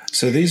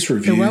 So these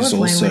reviews The Well of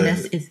also...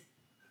 Loneliness is...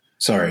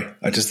 Sorry,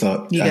 I just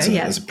thought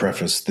as a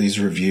preface, these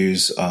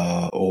reviews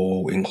are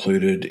all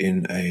included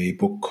in a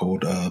book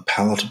called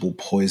Palatable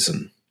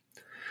Poison.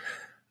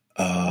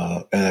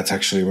 And that's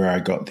actually where I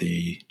got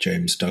the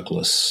James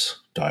Douglas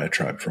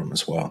diatribe from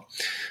as well.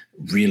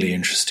 Really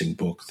interesting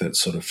book that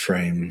sort of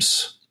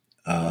frames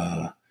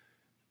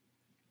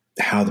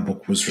how the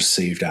book was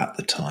received at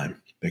the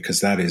time, because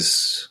that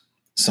is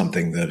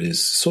something that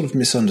is sort of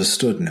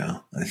misunderstood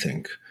now, I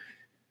think.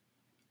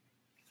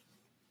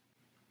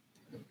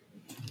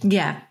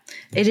 Yeah,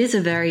 it is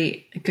a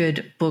very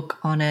good book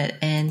on it,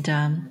 and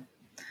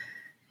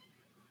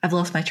I've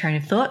lost my train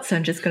of thought, so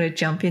I'm just going to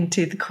jump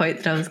into the quote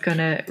that I was going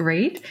to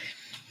read.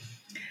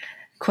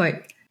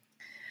 Quote,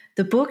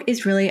 "The book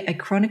is really a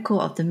chronicle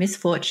of the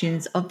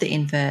misfortunes of the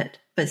invert,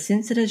 but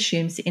since it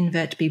assumes the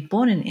invert to be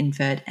born an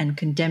invert and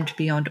condemned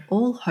beyond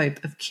all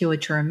hope of cure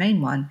to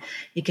remain one,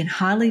 it can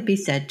hardly be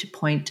said to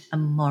point a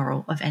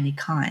moral of any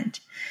kind.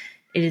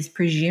 It is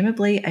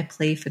presumably a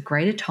plea for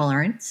greater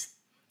tolerance,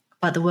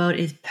 but the world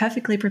is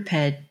perfectly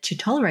prepared to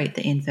tolerate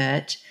the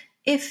invert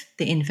if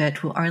the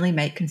invert will only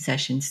make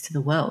concessions to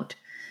the world.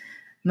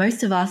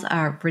 Most of us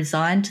are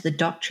resigned to the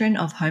doctrine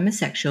of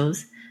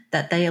homosexuals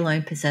that they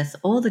alone possess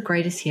all the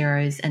greatest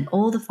heroes and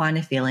all the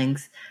finer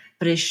feelings,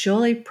 but it is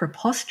surely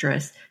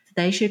preposterous that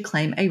they should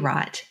claim a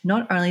right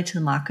not only to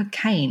the mark of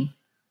Cain,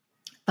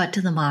 but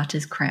to the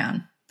martyr's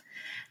crown.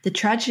 The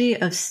tragedy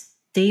of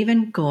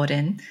Stephen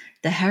Gordon,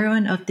 the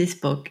heroine of this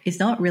book, is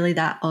not really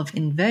that of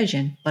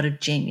inversion, but of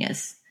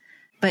genius.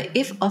 But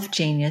if of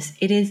genius,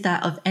 it is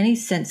that of any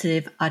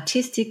sensitive,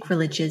 artistic,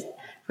 religious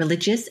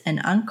and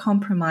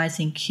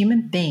uncompromising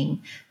human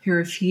being who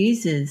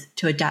refuses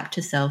to adapt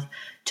herself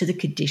to the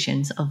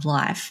conditions of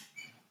life."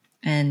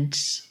 And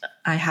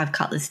I have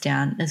cut this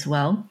down as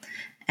well.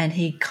 And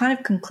he kind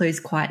of concludes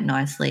quite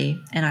nicely,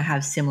 and I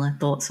have similar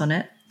thoughts on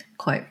it.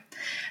 Quote,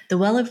 "The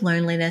Well of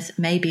Loneliness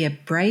may be a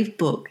brave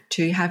book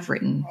to have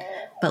written,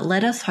 but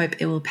let us hope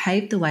it will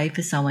pave the way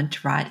for someone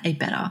to write a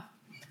better.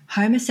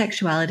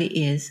 Homosexuality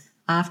is,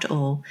 after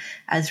all,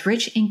 as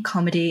rich in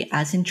comedy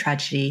as in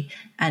tragedy,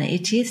 and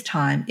at its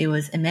time it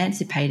was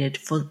emancipated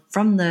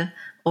from the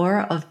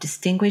aura of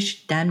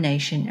distinguished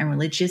damnation and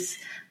religious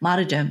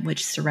martyrdom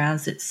which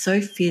surrounds its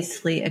so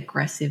fiercely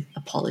aggressive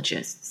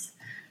apologists.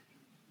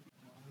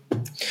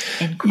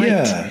 End quote.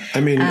 Yeah,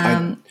 I mean,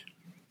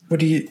 what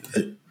do you?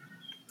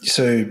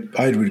 So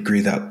I would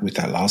agree with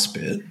that last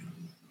bit,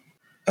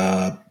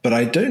 but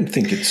I don't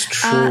think it's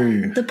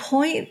true. The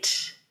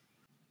point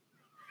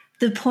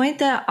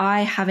that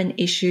I have an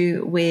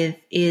issue with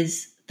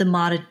is the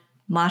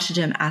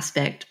martyrdom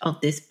aspect of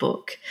this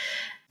book,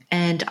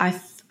 and I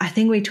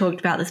think we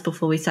talked about this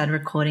before we started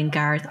recording,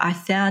 Gareth. I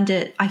find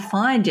it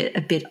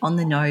a bit on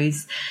the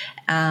nose,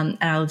 and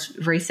I was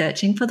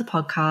researching for the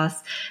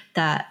podcast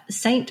that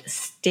Saint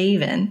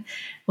Stephen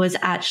was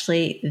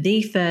actually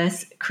the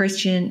first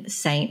Christian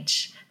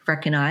saint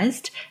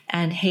recognized,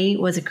 and he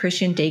was a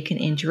Christian deacon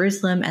in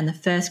Jerusalem and the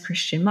first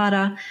Christian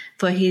martyr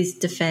for his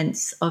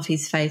defense of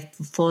his faith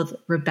before the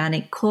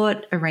rabbinic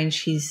court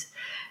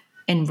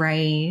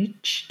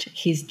enraged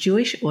his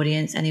Jewish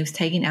audience, and he was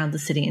taken out of the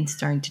city and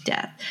stoned to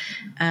death.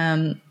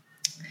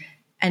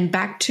 And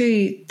back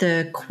to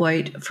the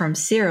quote from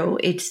Cyril,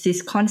 it's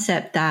this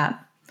concept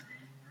that,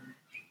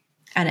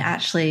 and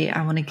actually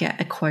I want to get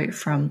a quote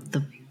from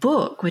the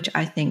book, which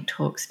I think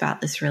talks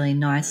about this really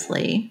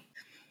nicely.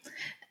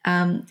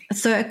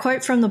 So a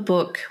quote from the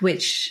book,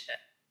 which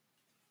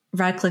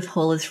Radclyffe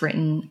Hall has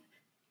written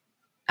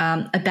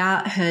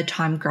about her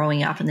time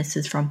growing up, and this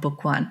is from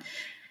book 1,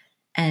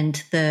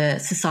 and the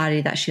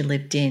society that she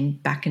lived in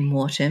back in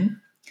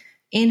Morton.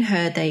 In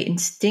her, they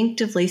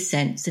instinctively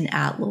sensed an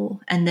outlaw,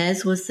 and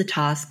theirs was the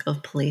task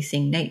of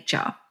policing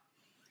nature.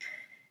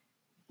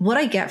 What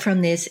I get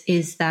from this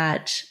is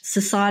that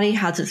society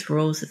has its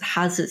rules, it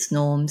has its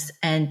norms,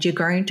 and you're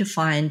going to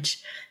find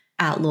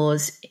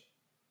outlaws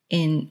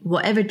in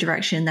whatever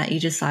direction that you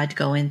decide to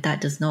go in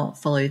that does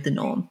not follow the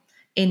norm.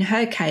 In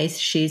her case,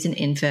 she's an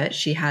invert.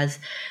 She has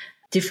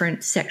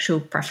different sexual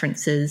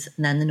preferences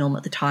than the norm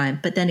at the time.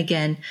 But then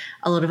again,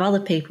 a lot of other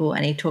people,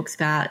 and he talks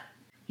about,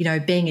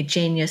 being a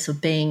genius or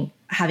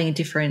having a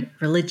different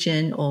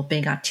religion or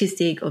being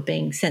artistic or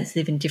being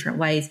sensitive in different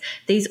ways.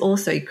 These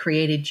also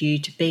created you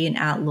to be an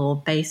outlaw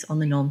based on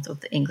the norms of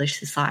the English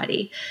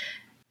society.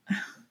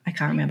 I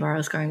can't remember where I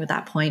was going with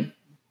that point.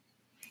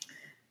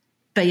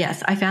 But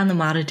yes, I found the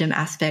martyrdom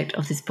aspect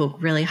of this book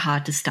really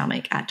hard to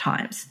stomach at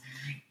times.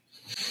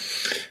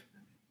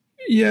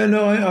 Yeah,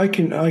 no, I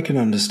can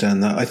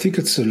understand that. I think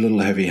it's a little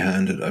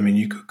heavy-handed. I mean,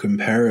 you could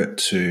compare it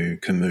to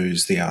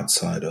Camus' The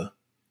Outsider,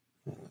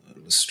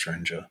 The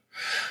Stranger,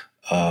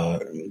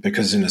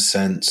 because in a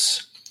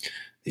sense,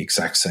 the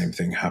exact same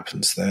thing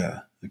happens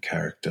there. The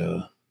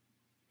character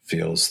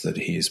feels that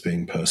he is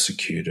being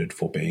persecuted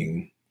for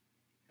being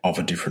of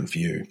a different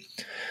view,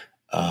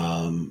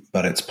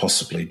 but it's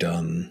possibly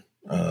done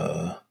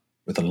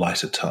with a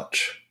lighter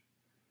touch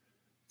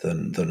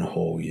than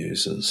Hall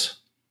uses.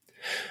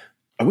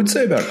 I would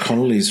say about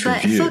Connolly's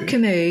review. For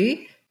Camus,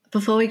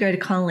 before we go to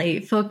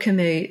Connolly, for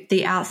Camus,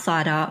 The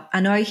Outsider, I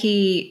know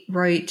he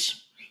wrote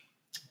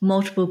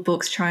multiple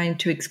books trying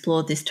to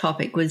explore this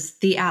topic. Was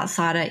The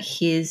Outsider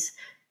his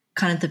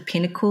kind of the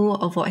pinnacle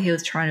of what he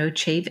was trying to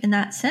achieve in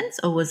that sense,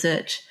 or was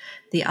it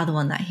the other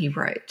one that he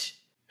wrote?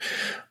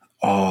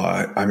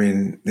 I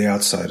mean, The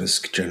Outsider is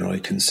generally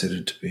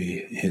considered to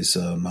be his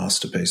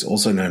masterpiece,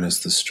 also known as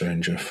The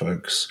Stranger,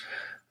 folks.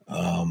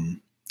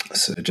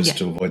 So just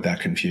to avoid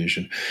that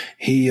confusion,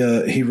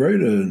 he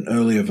wrote an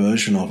earlier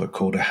version of it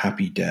called A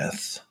Happy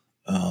Death,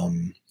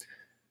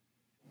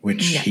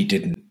 which he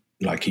didn't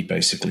like. He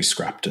basically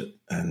scrapped it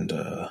and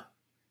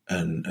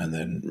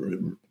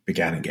then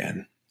began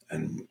again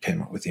and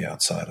came up with The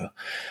Outsider.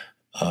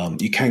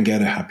 You can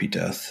get A Happy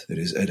Death.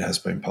 It has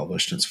been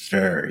published. It's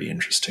very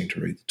interesting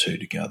to read the two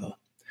together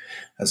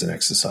as an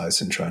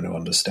exercise in trying to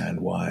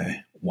understand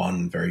why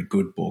one very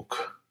good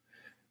book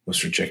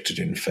was rejected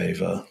in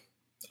favor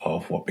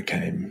of what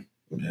became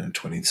a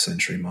 20th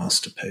century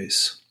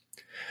masterpiece.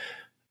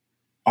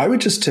 I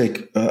would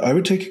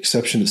take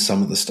exception to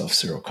some of the stuff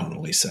Cyril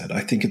Connolly said.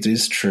 I think it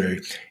is true.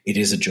 It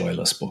is a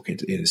joyless book.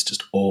 It is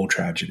just all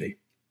tragedy.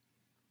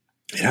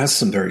 It has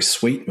some very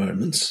sweet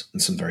moments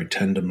and some very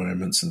tender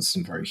moments and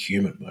some very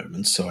human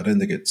moments. So I don't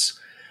think it's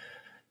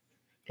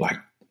like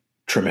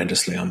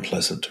tremendously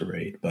unpleasant to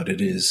read, but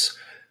it is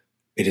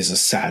a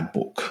sad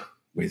book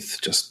with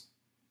just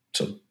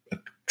sort of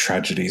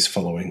tragedies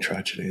following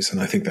tragedies. And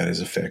I think that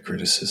is a fair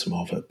criticism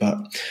of it. But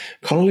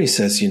Connolly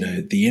says,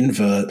 the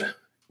invert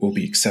will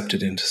be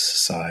accepted into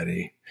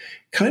society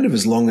kind of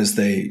as long as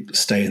they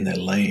stay in their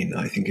lane,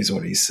 I think is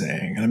what he's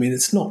saying. I mean,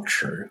 it's not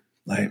true.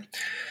 Like,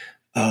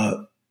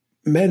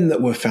 men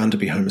that were found to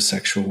be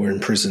homosexual were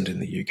imprisoned in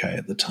the UK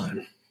at the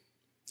time.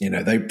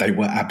 They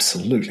were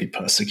absolutely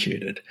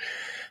persecuted.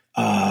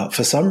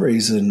 For some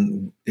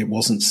reason, it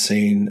wasn't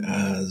seen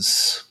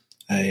as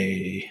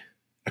a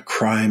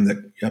crime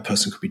that a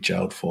person could be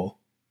jailed for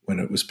when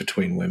it was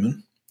between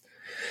women.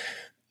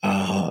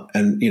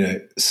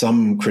 And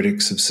some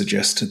critics have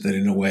suggested that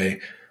in a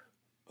way,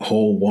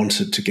 Hall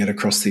wanted to get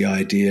across the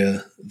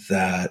idea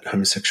that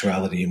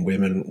homosexuality in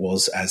women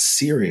was as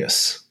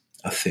serious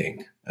a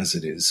thing as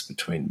it is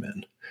between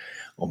men,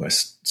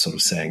 almost sort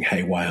of saying,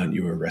 hey, why aren't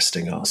you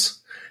arresting us?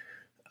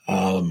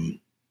 And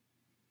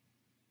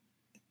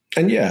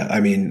yeah,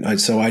 I mean, I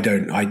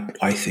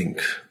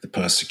think the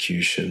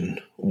persecution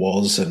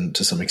was, and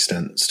to some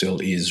extent still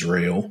is,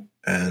 real.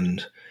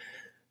 And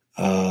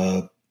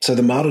so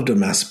the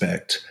martyrdom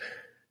aspect,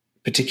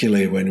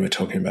 particularly when we're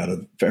talking about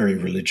a very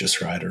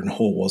religious writer, and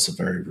Hall was a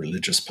very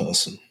religious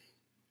person,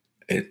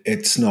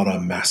 it's not a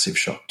massive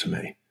shock to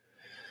me.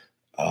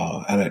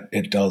 And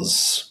it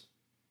does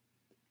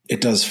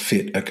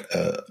fit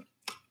a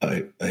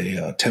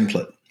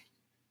template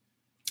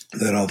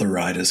that other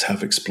writers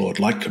have explored,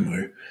 like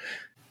Camus.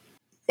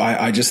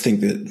 I just think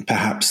that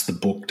perhaps the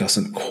book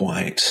doesn't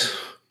quite.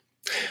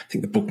 I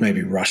think the book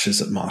maybe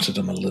rushes at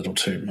martyrdom a little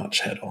too much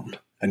head on.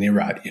 And you're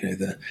right,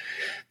 the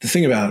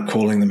thing about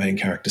calling the main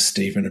character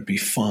Stephen would be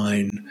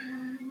fine,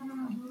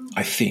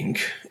 I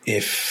think,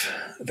 if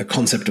the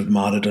concept of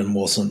martyrdom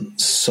wasn't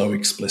so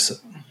explicit.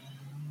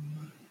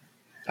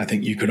 I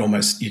think you could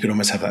almost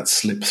have that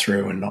slip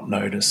through and not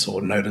notice,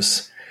 or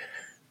notice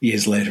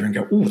years later and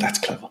go, "Oh, that's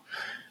clever."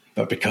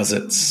 But because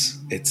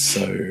it's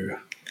so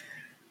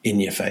in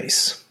your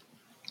face,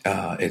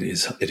 it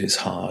is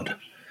hard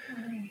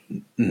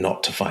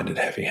not to find it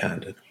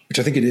heavy-handed, which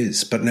I think it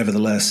is. But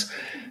nevertheless,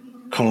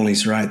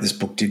 Connolly's right. This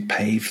book did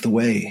pave the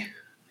way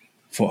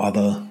for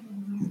other,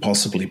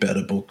 possibly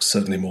better books,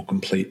 certainly more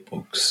complete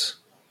books.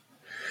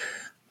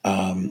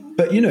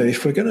 But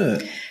if we're gonna,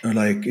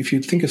 if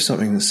you think of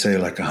something, say,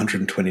 like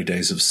 120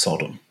 Days of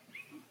Sodom.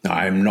 Now,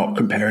 I'm not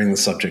comparing the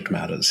subject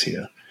matters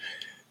here,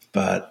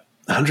 but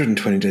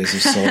 120 Days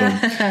of Sodom,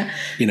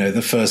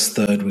 the first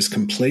third was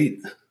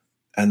complete,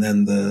 and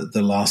then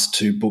the last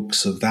two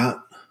books of that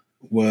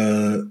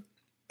were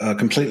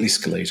completely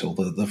skeletal.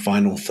 The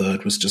final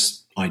third was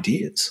just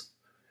ideas.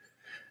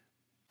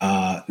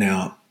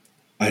 Now,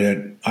 I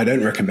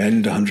don't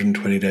recommend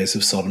 120 Days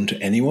of Sodom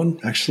to anyone,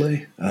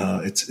 actually.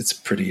 It's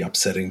a pretty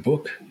upsetting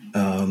book.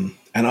 And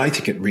I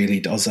think it really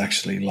does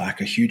actually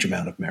lack a huge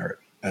amount of merit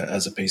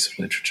as a piece of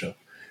literature.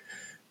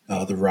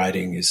 The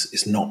writing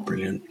is not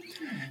brilliant.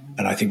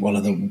 And I think one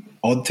of the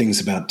odd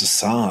things about de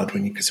Sade,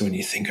 when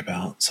you think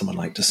about someone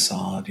like de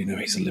Sade,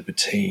 he's a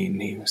libertine.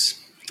 He was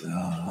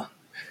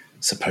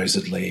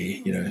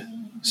supposedly,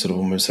 sort of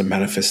almost a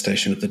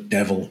manifestation of the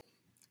devil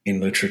in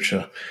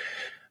literature.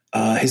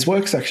 His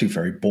work's actually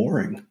very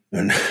boring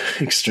and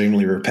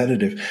extremely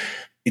repetitive.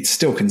 It's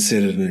still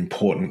considered an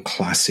important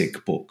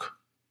classic book.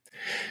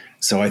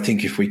 So I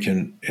think if we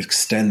can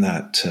extend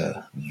that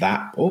to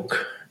that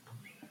book,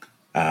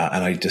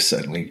 and I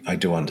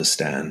do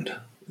understand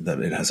that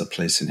it has a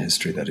place in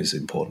history that is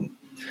important,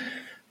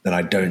 then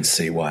I don't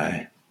see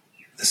why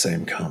the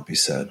same can't be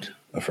said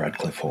of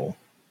Radclyffe Hall.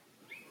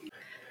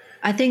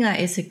 I think that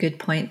is a good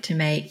point to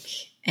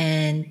make.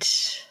 And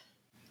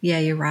yeah,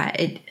 you're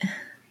right.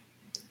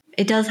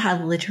 It does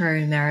have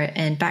literary merit.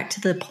 And back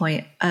to the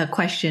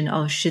question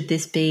of should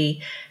this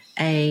be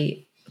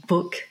a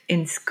book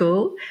in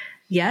school?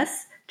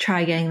 Yes,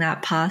 try getting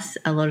that past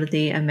a lot of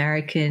the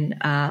American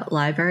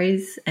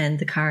libraries and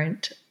the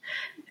current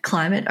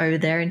climate over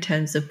there in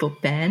terms of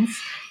book bans.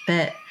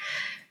 But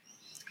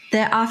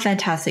there are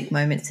fantastic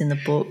moments in the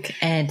book,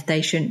 and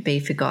they shouldn't be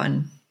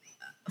forgotten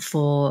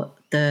for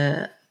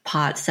the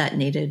parts that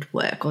needed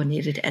work or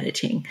needed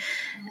editing.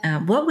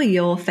 What were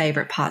your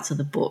favourite parts of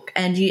the book?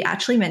 And you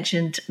actually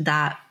mentioned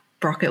that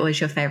Brockett was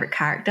your favourite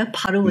character.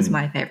 Puddle was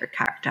my favourite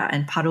character,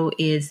 and Puddle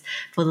is,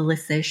 for the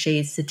listeners,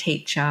 she's the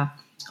teacher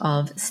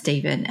of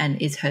Stephen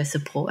and is her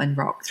support and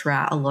rock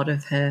throughout a lot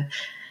of her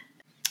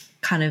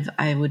kind of,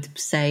 I would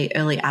say,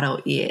 early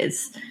adult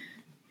years.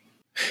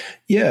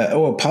 Yeah,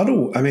 well,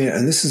 Puddle, I mean,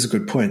 and this is a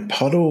good point,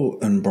 Puddle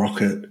and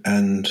Brockett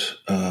and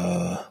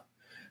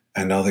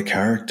other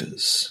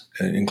characters,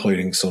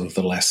 including sort of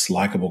the less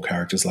likable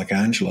characters like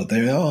Angela,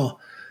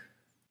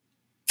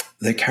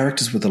 they're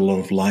characters with a lot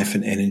of life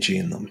and energy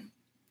in them.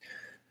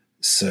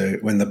 So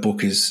when the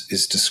book is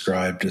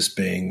described as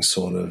being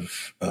sort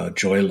of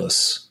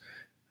joyless,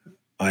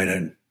 I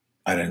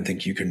don't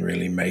think you can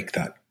really make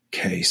that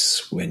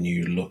case when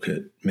you look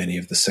at many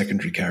of the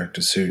secondary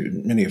characters,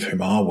 many of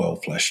whom are well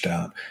fleshed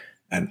out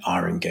and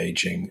are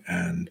engaging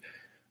and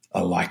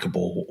are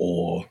likable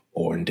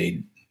or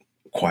indeed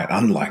quite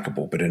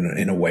unlikable, but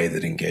in a way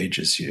that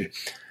engages you.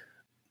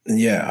 And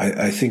yeah,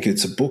 I think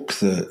it's a book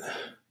that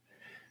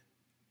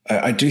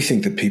I do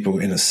think that people,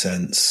 in a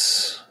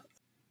sense,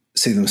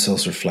 see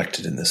themselves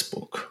reflected in this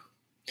book.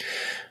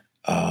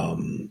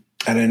 And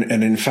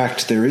in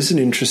fact, there is an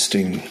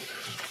interesting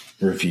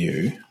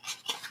review.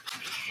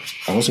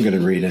 I wasn't going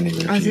to read any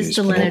reviews. Oh, is this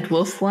the Leonard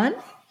Woolf one?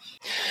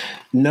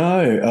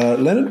 No,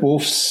 Leonard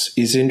Woolf's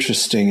is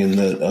interesting in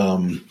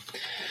that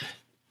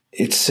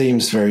it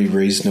seems very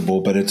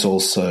reasonable, but it's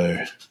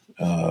also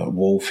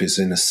Woolf is,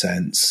 in a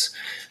sense,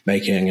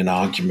 making an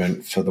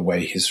argument for the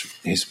way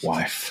his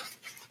wife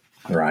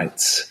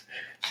writes,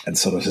 and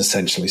sort of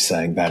essentially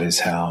saying that is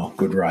how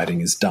good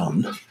writing is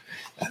done.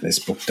 And this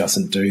book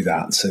doesn't do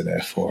that, so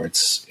therefore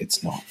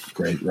it's not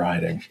great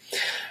writing.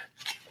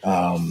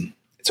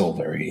 It's all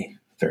very,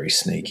 very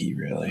sneaky,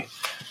 really.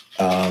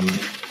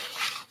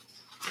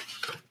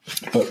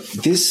 But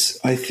this,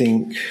 I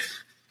think,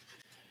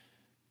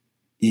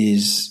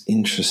 is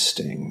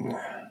interesting.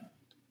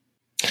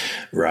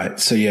 Right.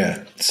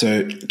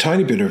 So,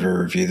 tiny bit of a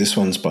review. This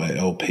one's by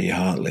L.P.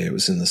 Hartley. It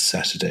was in the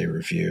Saturday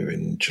Review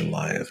in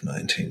July of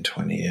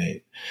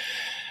 1928.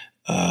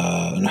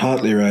 And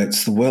Hartley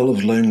writes, "The Well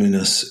of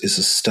Loneliness is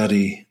a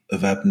study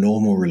of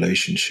abnormal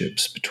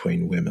relationships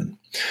between women.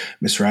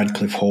 Miss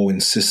Radclyffe Hall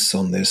insists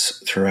on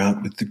this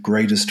throughout with the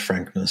greatest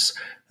frankness,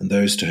 and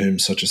those to whom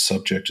such a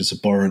subject is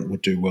abhorrent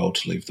would do well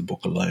to leave the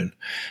book alone.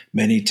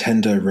 Many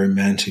tender,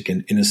 romantic,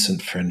 and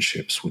innocent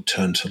friendships would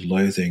turn to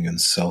loathing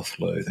and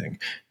self-loathing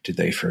did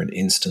they for an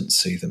instant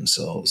see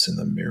themselves in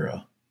the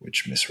mirror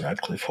which Miss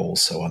Radclyffe Hall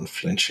so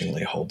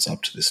unflinchingly holds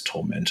up to this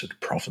tormented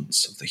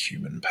province of the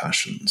human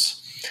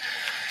passions."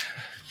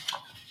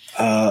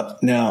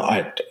 Now,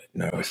 I don't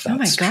know if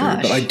that's true,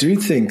 but I do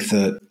think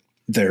that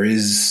there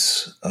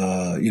is,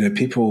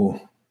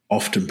 people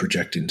often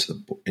project into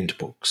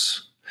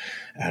books.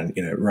 And,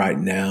 right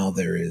now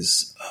there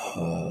is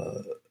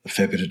a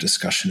fair bit of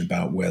discussion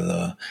about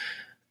whether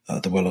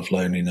The Well of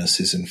Loneliness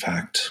is in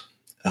fact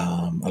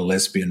a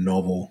lesbian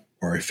novel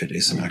or if it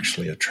isn't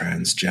actually a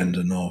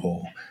transgender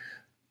novel.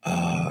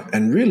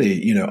 And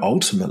really,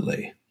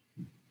 ultimately,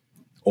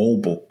 all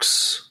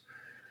books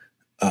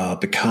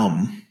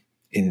become,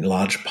 in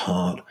large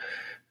part,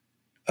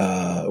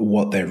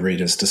 what their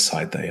readers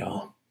decide they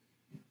are.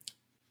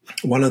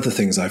 One of the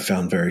things I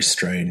found very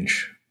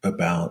strange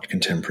about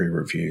contemporary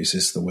reviews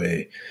is the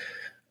way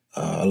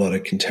a lot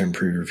of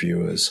contemporary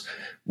reviewers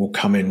will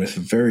come in with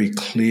a very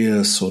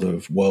clear sort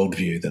of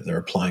worldview that they're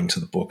applying to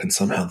the book, and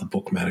somehow the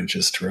book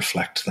manages to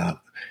reflect that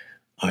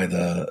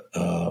either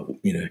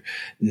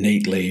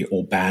neatly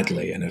or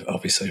badly. And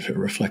obviously, if it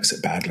reflects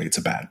it badly, it's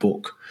a bad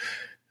book.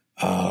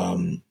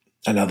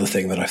 Another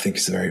thing that I think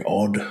is very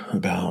odd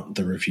about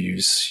the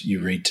reviews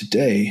you read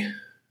today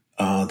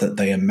are that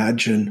they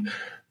imagine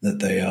that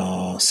they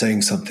are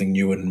saying something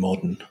new and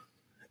modern,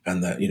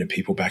 and that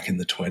people back in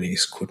the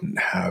 1920s couldn't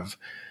have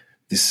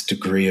this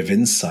degree of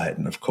insight.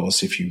 And of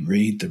course, if you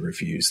read the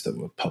reviews that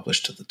were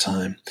published at the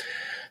time,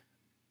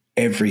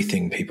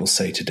 everything people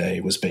say today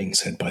was being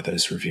said by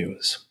those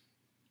reviewers.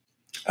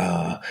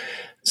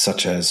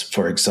 Such as,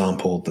 for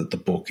example, that the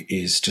book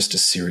is just a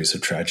series of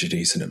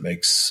tragedies and it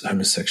makes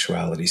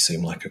homosexuality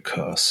seem like a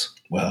curse.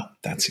 Well,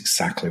 that's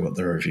exactly what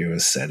the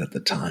reviewers said at the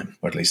time,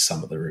 or at least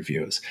some of the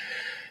reviewers.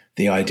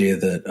 The idea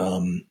that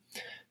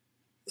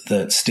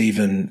that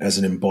Stephen, as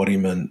an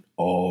embodiment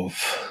of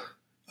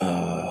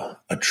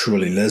a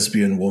truly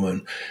lesbian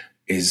woman,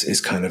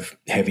 is kind of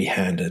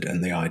heavy-handed,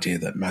 and the idea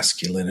that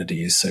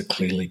masculinity is so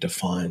clearly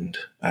defined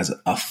as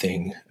a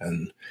thing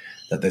and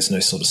that there's no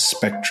sort of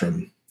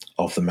spectrum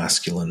of the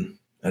masculine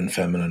and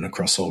feminine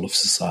across all of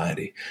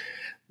society.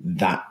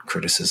 That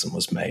criticism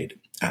was made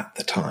at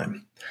the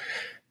time.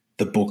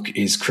 The book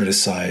is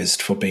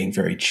criticized for being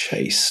very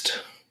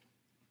chaste.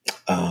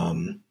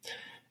 And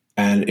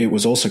it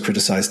was also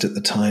criticized at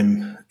the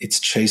time, its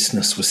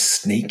chasteness was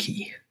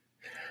sneaky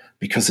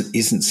because it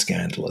isn't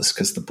scandalous,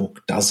 because the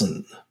book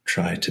doesn't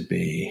try to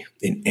be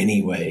in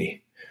any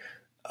way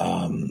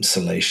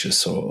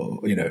salacious, or,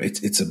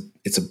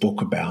 it's a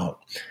book about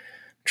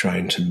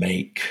trying to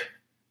make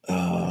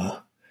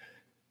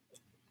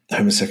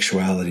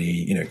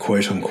homosexuality,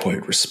 quote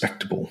unquote,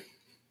 respectable,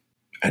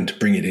 and to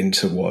bring it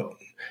into what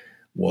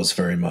was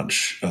very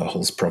much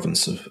Hall's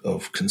province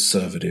of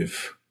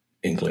conservative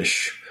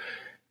English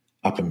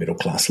upper middle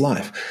class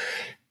life.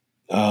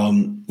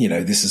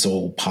 This is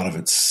all part of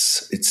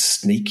its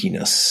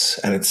sneakiness,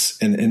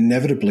 and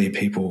inevitably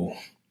people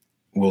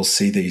will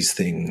see these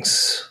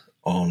things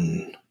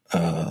on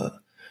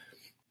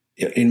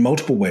in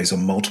multiple ways,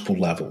 on multiple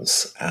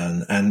levels,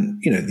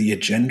 and the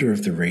agenda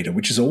of the reader,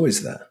 which is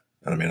always there.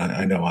 And I mean,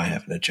 I know I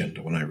have an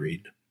agenda when I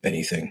read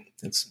anything.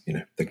 It's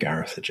the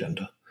Gareth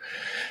agenda.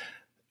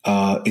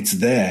 It's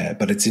there,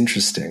 but it's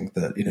interesting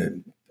that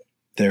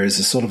there is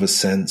a sort of a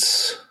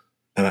sense,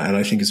 and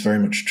I think it's very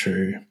much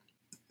true.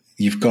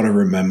 You've got to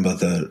remember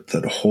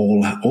that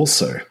Hall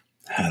also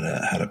had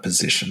a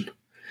position,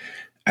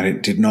 and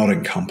it did not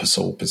encompass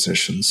all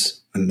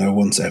positions, and no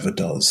one's ever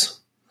does.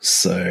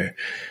 So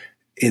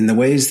in the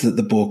ways that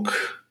the book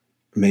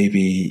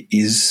maybe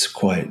is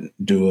quite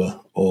dour,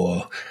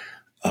 or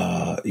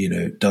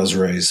does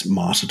raise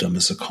martyrdom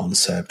as a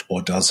concept,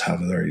 or does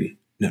have a very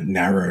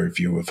narrow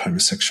view of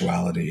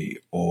homosexuality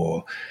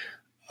or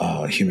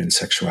human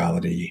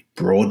sexuality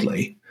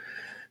broadly,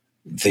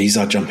 these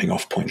are jumping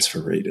off points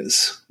for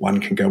readers. One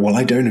can go, well,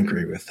 I don't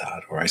agree with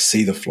that, or I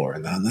see the flaw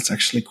in that, and that's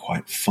actually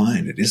quite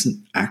fine. It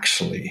isn't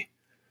actually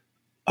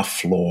a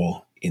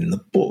flaw in the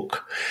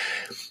book.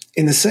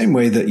 In the same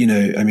way that,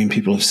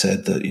 people have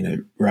said that,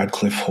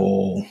 Radclyffe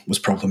Hall was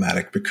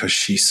problematic because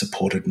she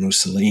supported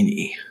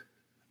Mussolini.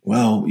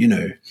 Well,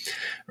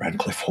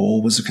 Radclyffe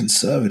Hall was a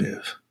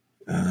conservative.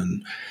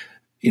 And,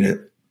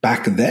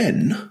 back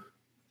then,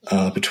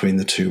 between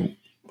the two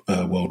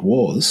world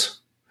wars,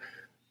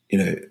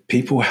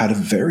 people had a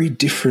very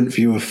different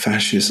view of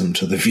fascism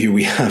to the view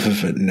we have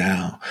of it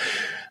now.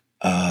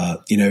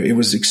 It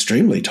was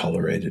extremely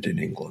tolerated in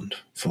England,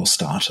 for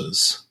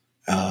starters.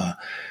 The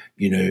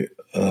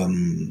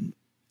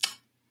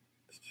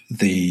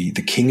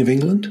King of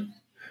England,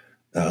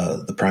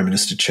 the Prime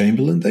Minister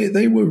Chamberlain,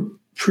 they were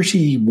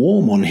pretty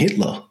warm on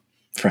Hitler,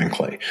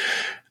 frankly.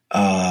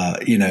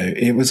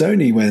 It was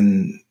only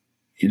when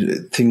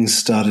things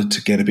started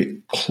to get a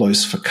bit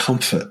close for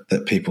comfort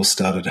that people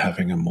started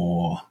having a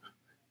more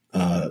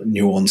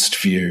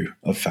nuanced view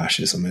of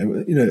fascism.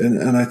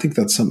 And I think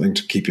that's something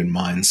to keep in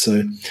mind.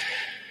 So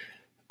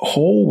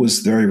Hall was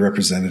very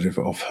representative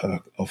of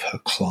her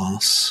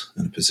class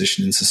and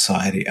position in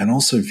society, and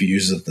also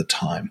views of the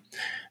time.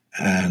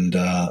 And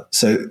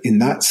so in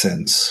that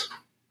sense,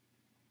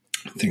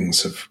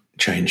 things have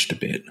changed a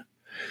bit.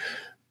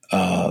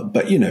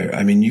 But,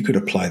 you could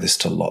apply this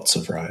to lots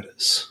of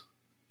writers.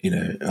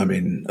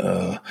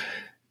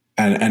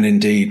 And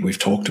indeed, we've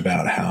talked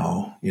about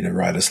how,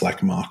 writers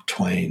like Mark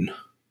Twain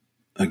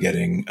are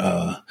getting,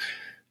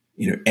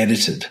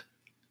 edited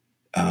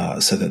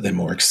so that they're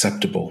more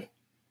acceptable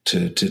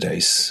to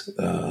today's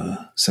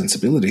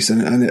sensibilities.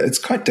 And it's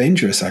quite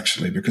dangerous,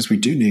 actually, because we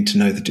do need to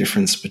know the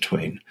difference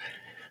between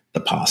the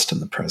past and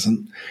the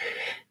present,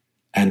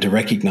 and to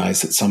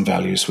recognize that some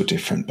values were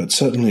different. But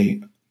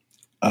certainly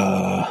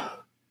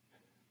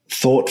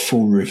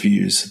thoughtful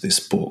reviews of this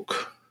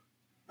book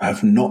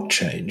have not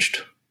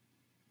changed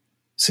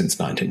since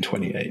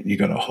 1928. You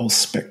got a whole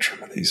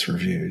spectrum of these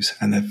reviews,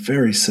 and they're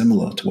very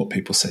similar to what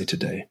people say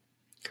today.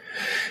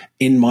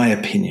 In my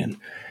opinion,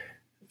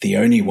 the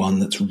only one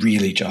that's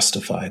really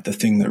justified, the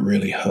thing that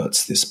really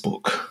hurts this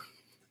book,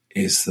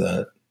 is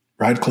that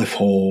Radclyffe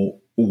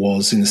Hall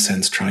was, in a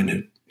sense, trying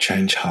to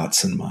change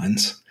hearts and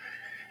minds,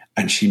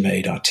 and she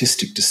made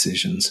artistic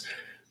decisions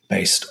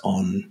based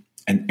on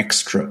an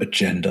extra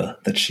agenda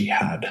that she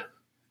had,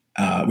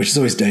 which is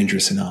always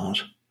dangerous in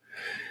art.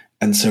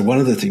 And so one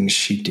of the things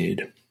she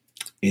did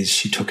is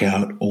she took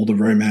out all the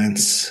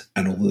romance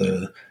and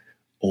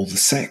all the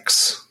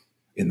sex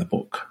in the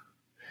book.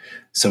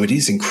 So it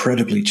is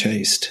incredibly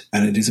chaste,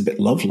 and it is a bit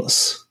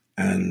loveless,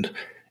 and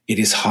it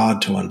is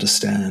hard to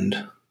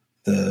understand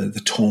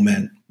the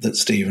torment that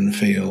Stephen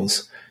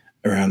feels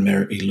around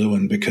Mary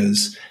Lewin,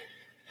 because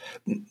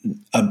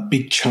a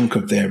big chunk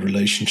of their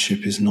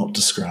relationship is not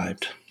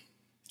described.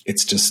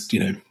 It's just,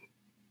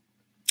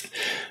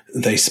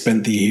 they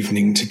spent the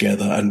evening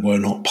together and were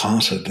not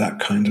parted, that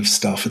kind of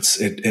stuff.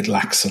 It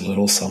lacks a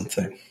little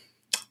something.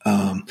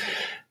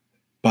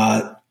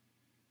 But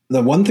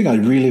the one thing I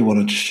really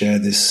wanted to share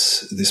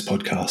this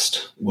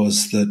podcast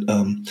was that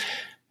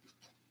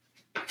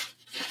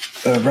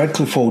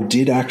Radclyffe Hall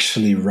did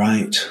actually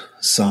write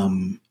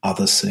some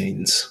other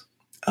scenes,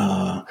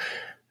 and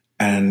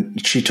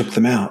she took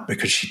them out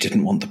because she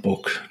didn't want the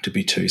book to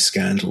be too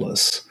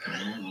scandalous.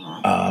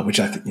 Which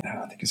I think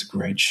is a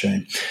great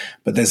shame.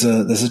 But there's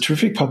a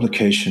terrific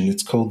publication.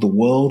 It's called The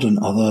World and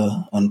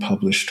Other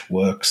Unpublished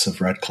Works of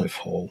Radclyffe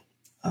Hall,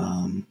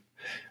 by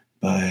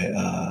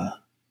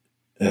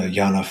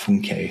Jana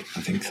Funke.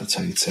 I think that's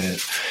how you'd say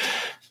it.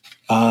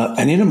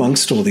 And in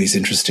amongst all these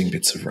interesting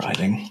bits of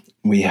writing,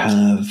 we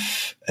have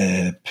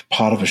a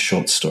part of a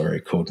short story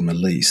called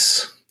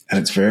Melise, and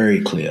it's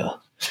very clear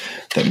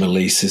that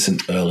Melise is an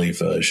early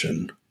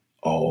version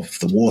of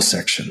the war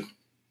section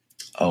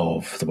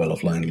of The Well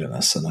of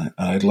Loneliness. And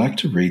I'd like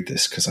to read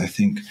this because I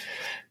think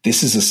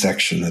this is a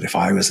section that if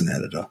I was an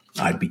editor,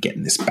 I'd be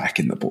getting this back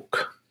in the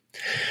book.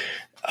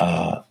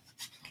 And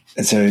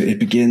so it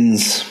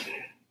begins,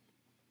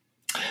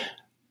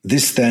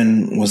 "This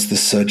then was the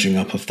surging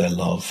up of their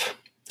love,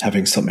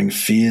 having something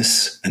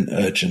fierce and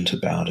urgent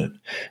about it,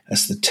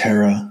 as the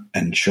terror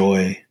and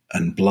joy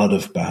and blood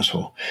of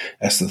battle,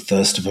 as the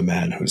thirst of a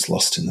man who is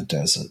lost in the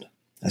desert,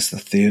 as the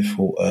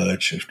fearful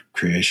urge of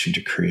creation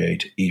to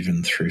create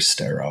even through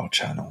sterile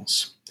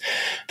channels.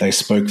 They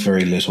spoke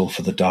very little,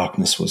 for the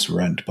darkness was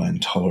rent by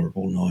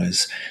intolerable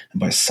noise and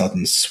by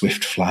sudden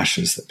swift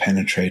flashes that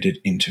penetrated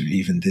into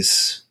even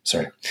this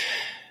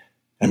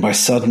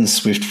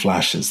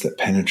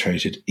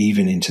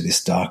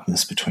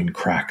darkness between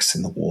cracks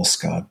in the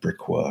war-scarred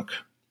brickwork.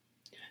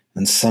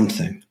 And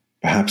something,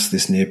 perhaps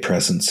this near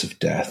presence of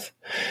death,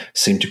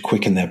 seemed to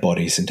quicken their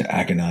bodies into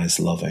agonized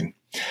loving,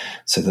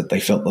 so that they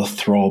felt the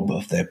throb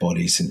of their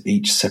bodies in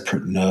each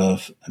separate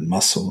nerve and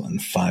muscle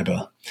and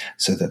fibre,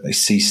 so that they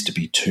ceased to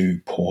be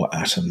two poor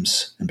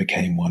atoms and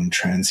became one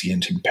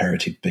transient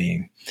imperative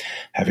being,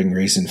 having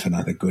reason for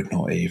neither good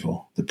nor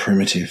evil, the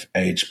primitive,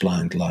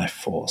 age-blind life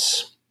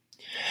force.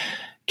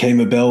 Came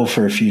a bell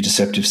for a few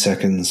deceptive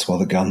seconds while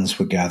the guns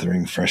were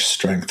gathering fresh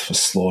strength for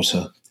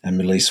slaughter, and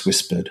Melise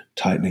whispered,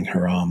 tightening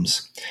her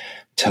arms,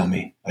 'Tell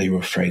me, are you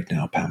afraid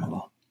now,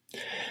 Pamela?'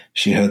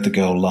 She heard the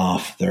girl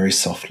laugh very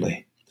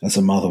softly, as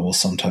a mother will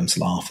sometimes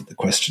laugh at the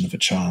question of a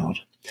child,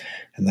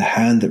 and the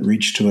hand that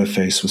reached to her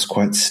face was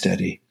quite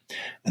steady,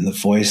 and the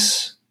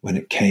voice, when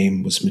it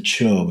came, was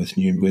mature with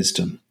new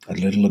wisdom, a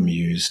little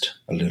amused,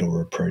 a little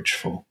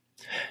reproachful.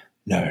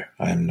 'No,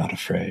 I am not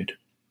afraid.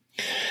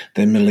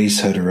 Then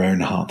Melise heard her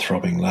own heart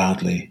throbbing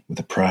loudly with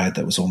a pride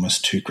that was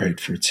almost too great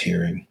for its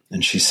hearing,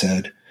 and she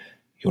said,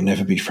 "You'll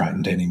never be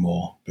frightened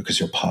anymore because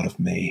you're part of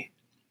me."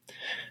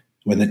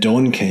 When the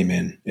dawn came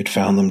in, it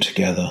found them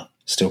together,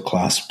 still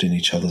clasped in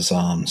each other's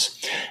arms,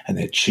 and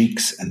their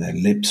cheeks and their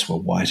lips were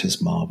white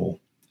as marble,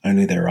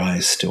 only their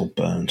eyes still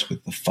burnt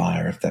with the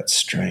fire of that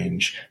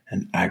strange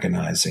and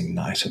agonizing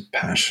night of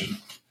passion.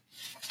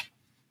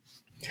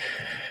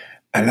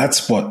 And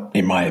that's what,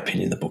 in my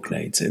opinion, the book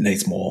needs. It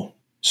needs more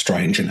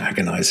strange and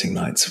agonizing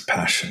nights of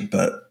passion,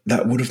 but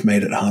that would have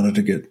made it harder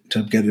to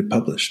get it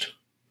published.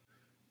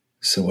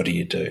 So what do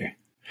you do?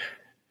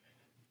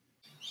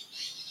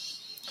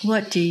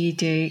 What do you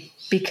do?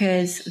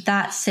 Because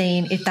that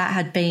scene, if that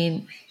had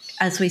been,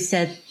 as we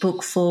said,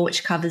 book 4,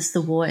 which covers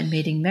the war and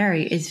meeting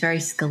Mary, is very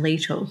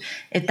skeletal.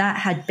 If that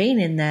had been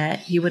in there,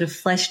 you would have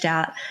fleshed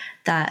out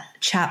that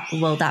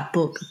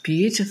book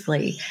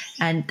beautifully,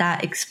 and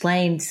that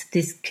explains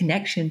this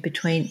connection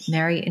between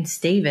Mary and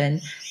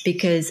Stephen,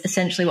 because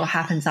essentially what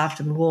happens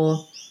after the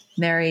war,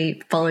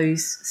 Mary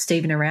follows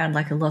Stephen around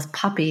like a lost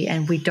puppy,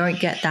 and we don't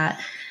get that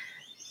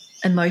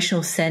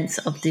emotional sense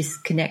of this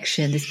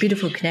connection, this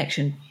beautiful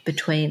connection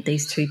between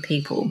these two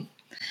people.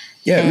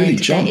 Yeah, it really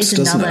jumps,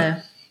 doesn't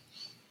it?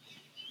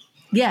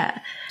 Yeah.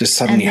 Just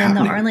suddenly happening.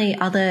 And then the only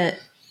other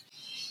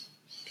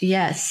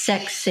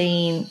sex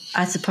scene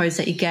I suppose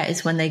that you get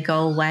is when they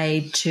go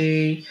away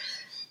to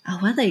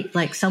where they,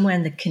 like, somewhere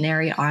in the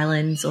Canary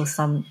Islands or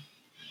some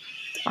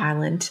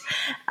island,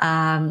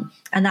 and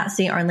that's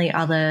the only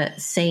other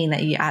scene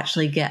that you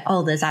actually get.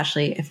 There's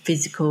actually a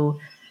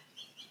physical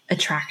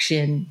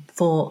attraction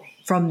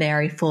from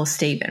Mary for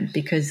Stephen,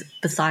 because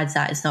besides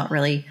that, it's not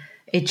really.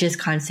 It just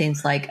kind of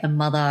seems like a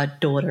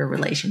mother-daughter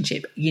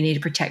relationship. You need to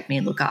protect me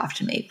and look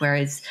after me.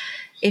 Whereas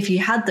if you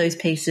had those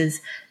pieces,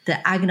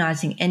 the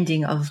agonizing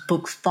ending of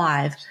book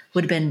 5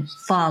 would have been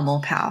far more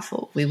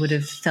powerful. We would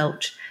have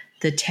felt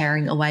the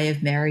tearing away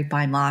of Mary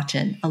by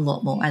Martin a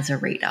lot more as a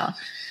reader.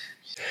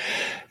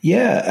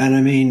 Yeah, and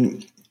I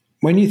mean,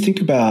 when you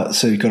think about,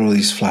 so you've got all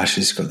these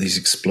flashes, you've got these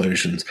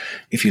explosions.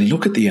 If you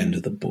look at the end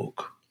of the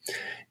book,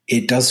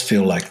 it does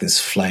feel like there's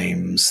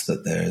flames,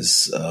 that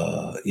there's,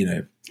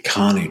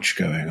 carnage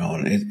going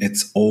on.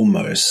 It's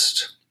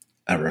almost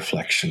a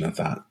reflection of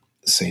that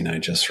scene I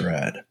just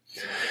read.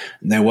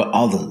 And there were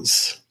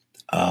others.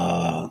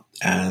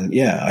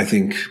 I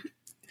think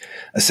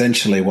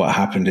essentially what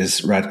happened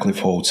is Radclyffe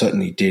Hall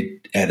certainly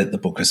did edit the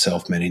book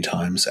herself many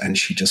times, and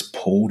she just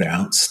pulled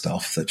out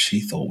stuff that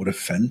she thought would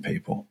offend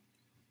people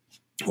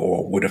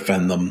or would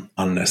offend them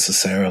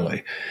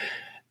unnecessarily.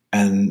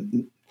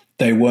 And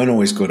they weren't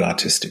always good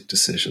artistic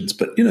decisions,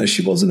 but,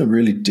 she was in a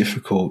really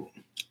difficult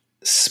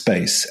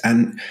space,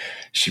 and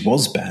she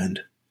was banned,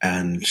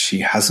 and she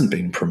hasn't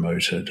been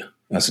promoted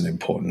as an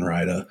important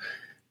writer.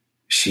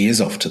 She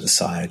is off to the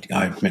side.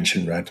 I've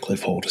mentioned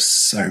Radclyffe Hall to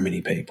so many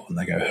people, and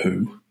they go,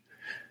 who?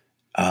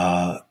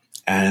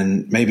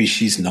 And maybe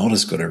she's not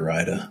as good a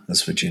writer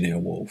as Virginia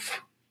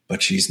Woolf,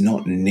 but she's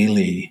not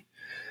nearly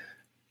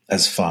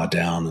as far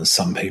down as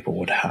some people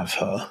would have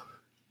her.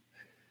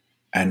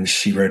 And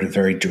she wrote a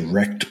very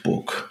direct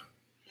book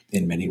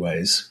in many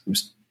ways. It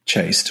was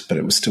chaste, but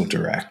it was still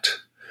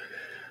direct.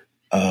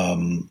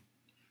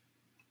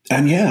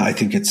 I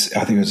think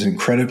it was an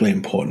incredibly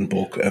important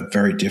book, a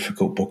very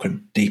difficult book, a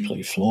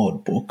deeply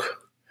flawed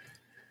book.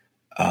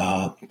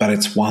 But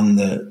it's one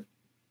that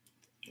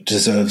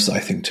deserves, I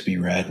think, to be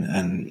read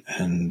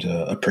and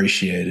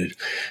appreciated,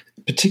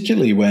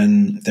 particularly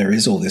when there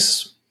is all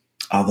this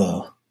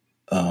other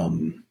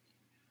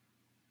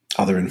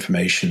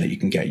information that you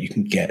can get. You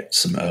can get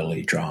some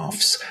early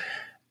drafts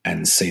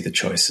and see the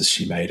choices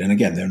she made. And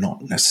again, they're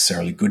not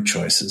necessarily good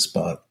choices,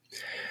 but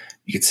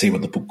you could see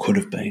what the book could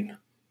have been.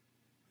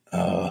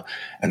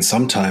 And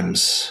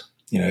sometimes,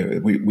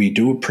 we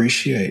do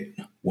appreciate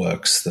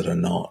works that are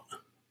not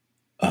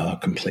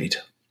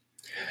complete.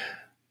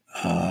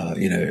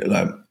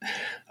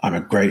 I'm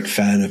a great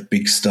fan of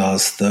Big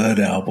Star's third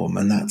album,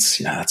 and that's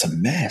a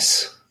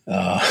mess.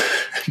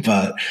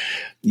 But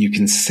you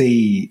can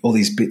see all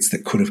these bits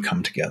that could have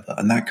come together,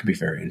 and that could be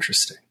very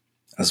interesting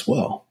as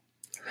well.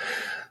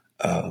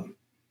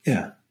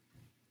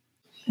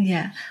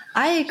 Yeah,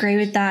 I agree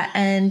with that.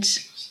 And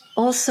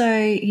also,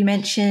 you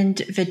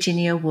mentioned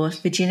Virginia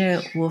Woolf.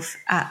 Virginia Woolf,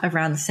 at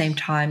around the same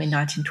time in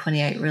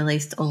 1928,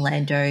 released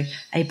Orlando,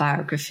 a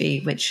biography,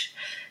 which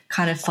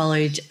kind of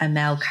followed a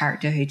male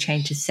character who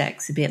changed his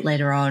sex a bit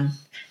later on.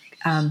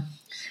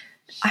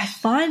 I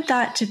find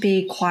that to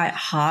be quite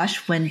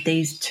harsh when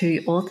these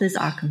two authors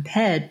are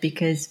compared,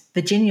 because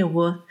Virginia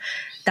Woolf,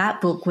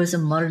 that book was a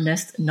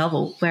modernist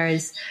novel,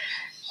 whereas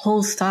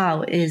Hall's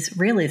style is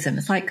realism.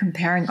 It's like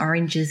comparing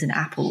oranges and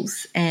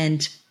apples,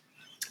 and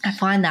I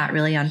find that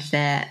really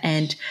unfair.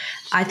 And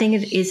I think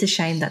it is a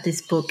shame that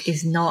this book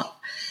is not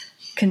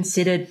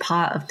considered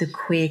part of the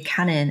queer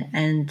canon.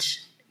 And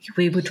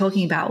we were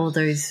talking about all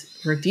those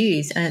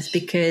reviews, and it's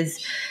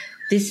because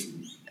this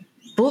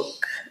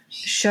book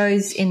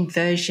shows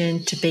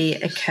inversion to be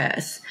a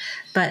curse,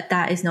 but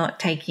that is not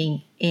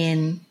taking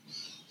in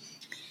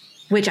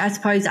which I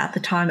suppose at the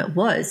time it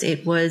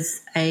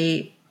was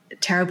a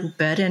terrible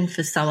burden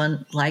for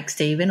someone like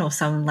Stephen or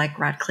someone like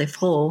Radclyffe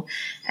Hall,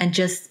 and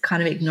just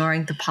kind of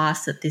ignoring the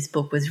past that this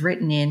book was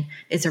written in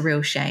is a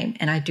real shame.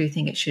 And I do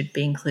think it should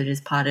be included as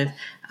part of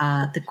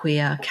the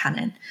queer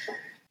canon.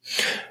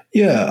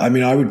 Yeah, I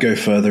mean, I would go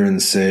further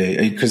and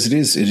say, because it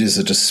is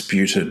a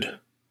disputed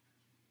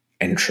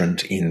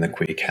entrant in the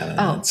queer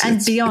canon.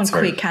 And beyond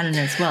queer canon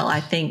as well,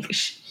 I think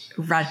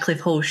Radclyffe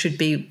Hall should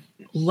be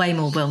way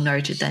more well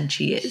noted than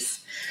she is.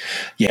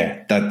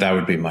 Yeah, that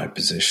would be my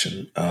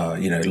position.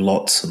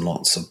 Lots and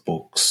lots of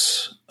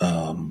books.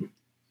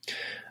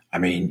 I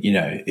mean,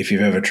 if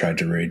you've ever tried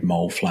to read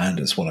Mole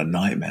Flanders, what a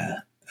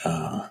nightmare.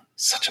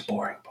 Such a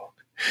boring book.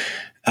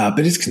 But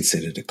it's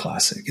considered a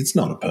classic. It's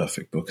not a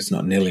perfect book. It's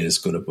not nearly as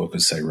good a book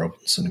as, say,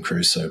 Robinson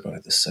Crusoe by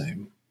the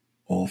same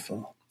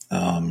author.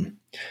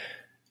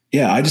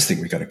 I just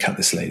think we've got to cut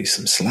this lady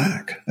some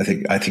slack. I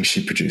think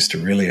she produced a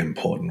really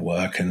important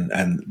work,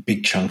 and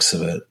big chunks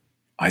of it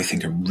I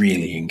think are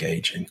really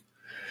engaging.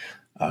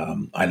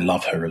 I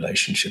love her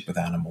relationship with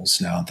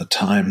animals. Now, at the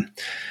time,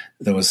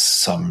 there was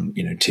some,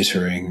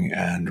 tittering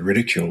and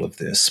ridicule of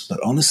this, but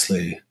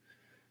honestly,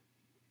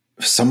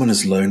 for someone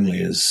as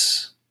lonely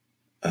as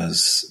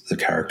the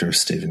character of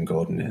Stephen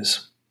Gordon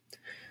is,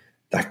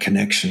 that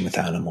connection with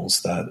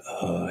animals,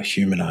 that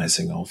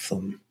humanizing of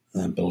them,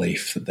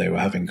 belief that they were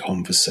having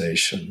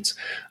conversations,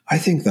 I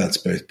think that's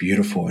both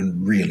beautiful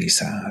and really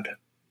sad.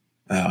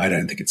 I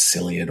don't think it's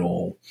silly at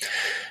all.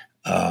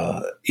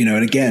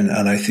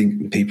 And I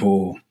think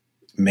people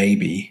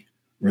maybe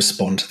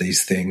respond to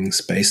these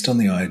things based on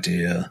the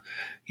idea,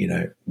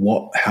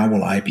 how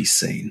will I be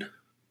seen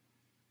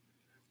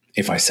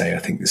if I say I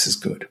think this is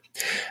good?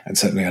 And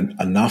certainly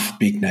enough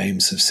big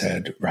names have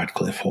said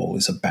Radclyffe Hall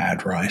is a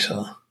bad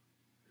writer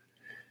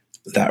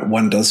that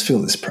one does feel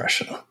this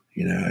pressure.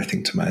 I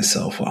think to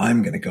myself, well,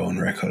 I'm going to go on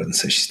record and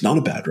say she's not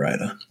a bad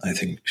writer. I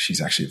think she's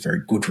actually a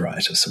very good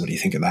writer. So what do you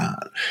think of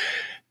that?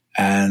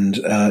 And,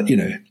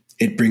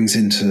 it brings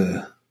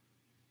into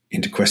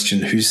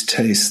question whose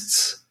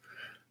tastes,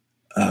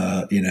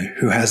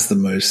 who has the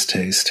most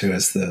taste, who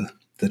has the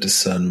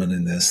discernment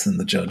in this and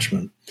the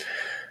judgment.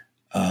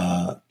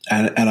 And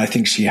I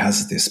think she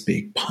has this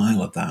big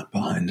pile of that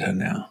behind her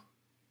now,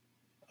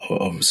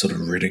 of sort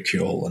of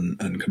ridicule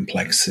and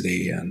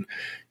complexity, and,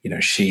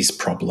 she's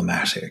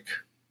problematic.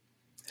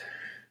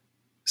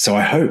 So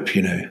I hope,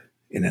 in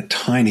a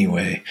tiny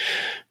way,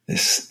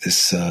 this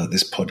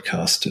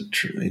podcast,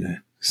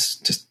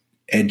 just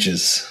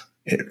edges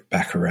it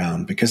back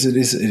around, because it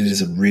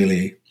is a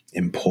really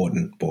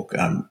important book.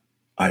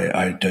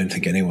 I don't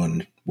think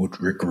anyone would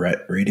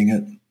regret reading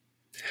it.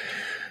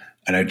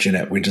 I know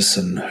Jeanette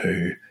Winterson,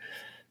 who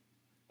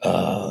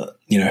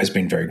has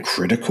been very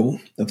critical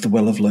of The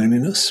Well of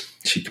Loneliness.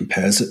 She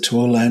compares it to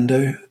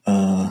Orlando.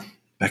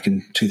 Back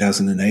in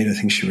 2008, I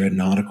think she read an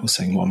article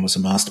saying one was a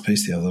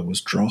masterpiece, the other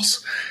was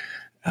dross.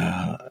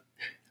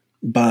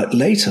 But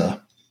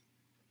later,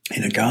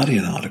 in a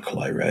Guardian article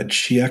I read,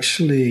 she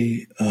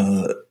actually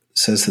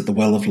says that The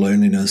Well of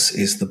Loneliness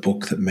is the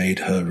book that made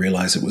her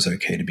realize it was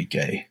okay to be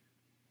gay.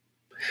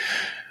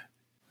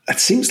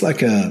 That seems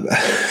like a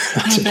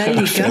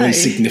fairly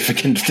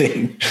significant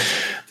thing.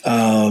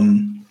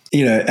 And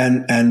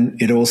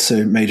it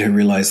also made her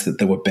realize that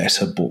there were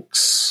better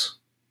books.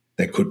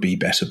 There could be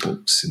better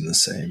books in the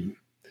same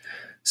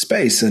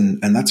space.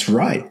 And that's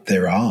right.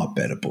 There are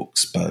better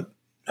books, but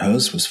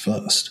hers was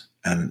first,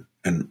 and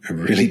a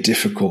really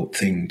difficult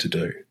thing to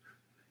do.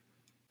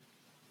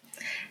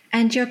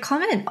 And your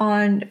comment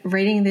on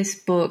reading this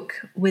book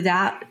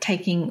without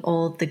taking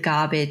all the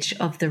garbage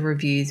of the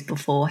reviews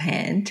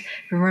beforehand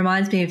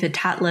reminds me of the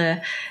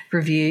Tatler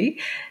review.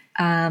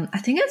 I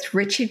think it's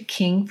Richard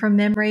King from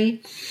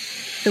memory.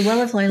 The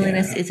Well of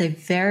Loneliness is a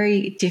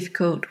very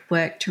difficult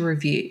work to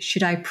review.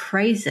 Should I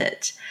praise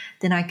it,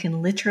 then I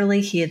can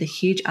literally hear the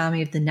huge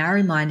army of the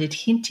narrow-minded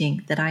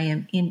hinting that I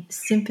am in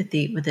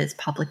sympathy with its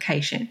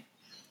publication.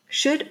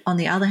 Should, on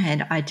the other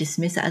hand, I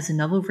dismiss it as a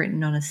novel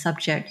written on a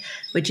subject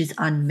which is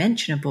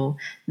unmentionable,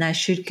 then I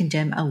should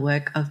condemn a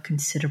work of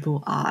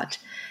considerable art,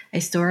 a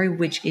story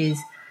which is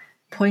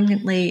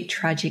poignantly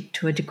tragic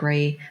to a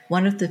degree,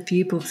 one of the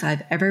few books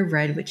I've ever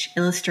read which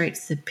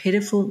illustrates the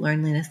pitiful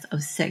loneliness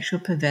of sexual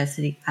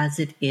perversity as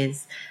it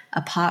is,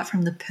 apart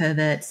from the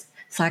pervert's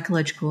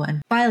psychological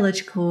and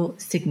biological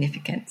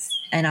significance.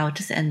 And I'll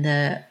just end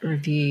the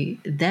review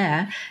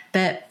there.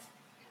 But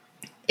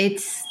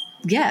it's,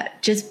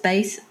 just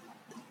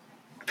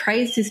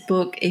praise this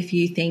book if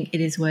you think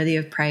it is worthy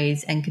of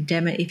praise, and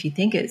condemn it if you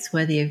think it's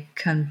worthy of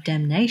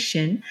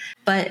condemnation,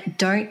 but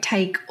don't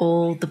take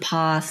all the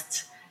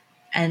past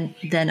and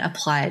then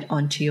apply it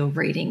onto your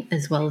reading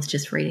as well as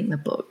just reading the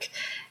book.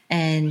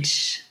 And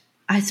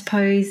I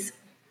suppose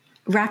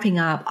wrapping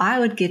up, I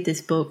would give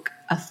this book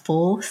a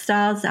 4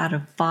 stars out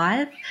of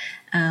 5.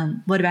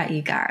 What about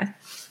you,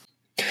 Gareth?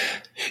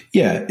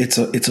 Yeah, it's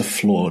a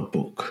flawed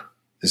book.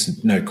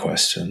 There's no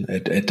question.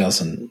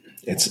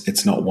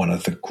 It's not one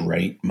of the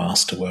great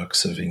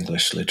masterworks of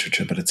English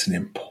literature, but it's an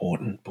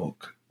important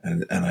book.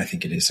 And I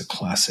think it is a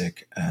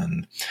classic,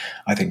 and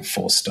I think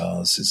 4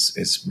 stars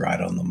is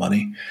right on the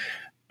money.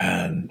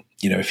 And,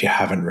 if you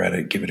haven't read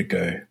it, give it a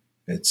go.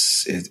 It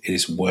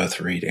is worth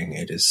reading.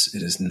 It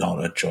is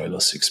not a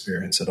joyless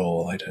experience at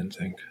all, I don't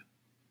think.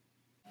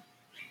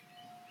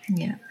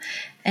 Yeah.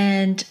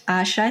 And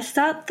should I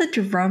start the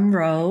drum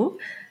roll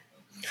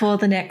for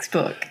the next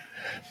book?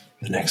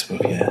 The next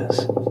book,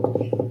 yes.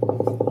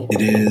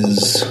 It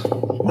is...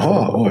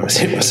 Oh, I almost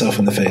hit myself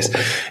in the face.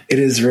 It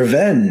is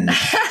Revenge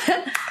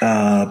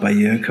by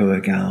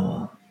Yoko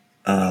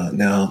Ogawa.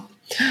 Now,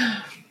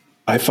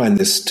 I find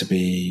this to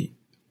be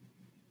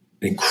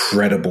an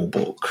incredible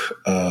book.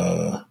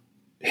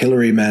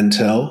 Hilary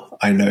Mantel,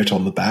 I note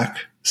on the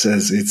back,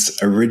 says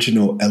it's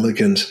original,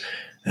 elegant,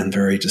 and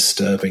very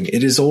disturbing.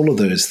 It is all of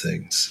those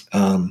things.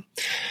 Yoko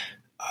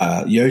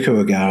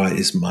Ogawa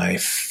is my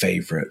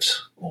favorite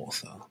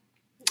author.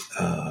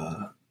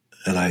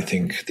 And I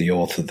think the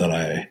author that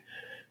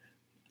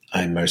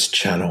I most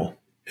channel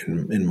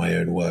in my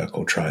own work,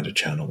 or try to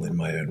channel in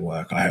my own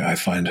work. I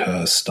find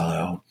her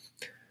style,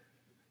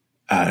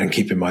 and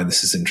keep in mind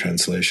this is in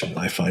translation,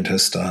 I find her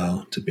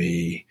style to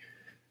be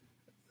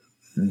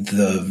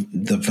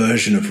the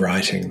version of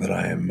writing that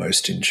I am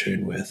most in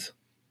tune with.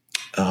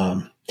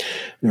 Now,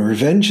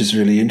 Revenge is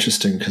really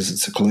interesting because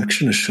it's a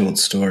collection of short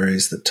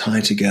stories that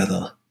tie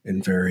together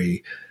in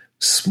very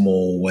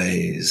small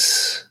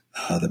ways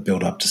that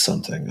build up to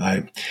something.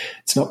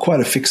 It's not quite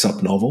a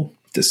fix-up novel.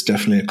 It's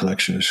definitely a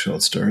collection of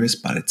short stories,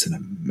 but it's an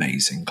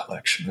amazing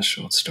collection of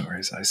short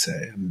stories, I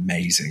say.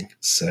 Amazing.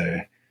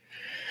 So,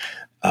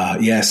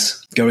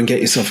 yes, go and get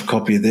yourself a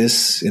copy of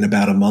this in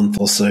about a month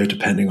or so,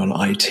 depending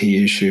on IT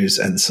issues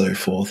and so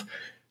forth.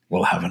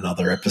 We'll have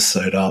another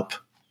episode up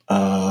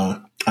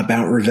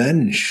about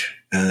revenge,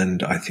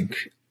 and I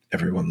think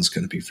everyone's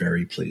going to be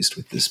very pleased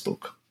with this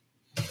book.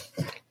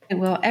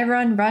 Well,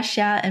 everyone rush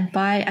out and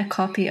buy a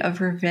copy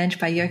of Revenge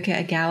by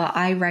Yoko Ogawa.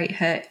 I rate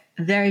her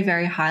very,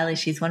 very highly.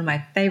 She's one of my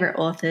favorite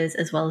authors,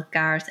 as well as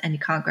Gareth, and you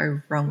can't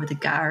go wrong with a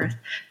Gareth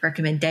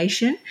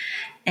recommendation.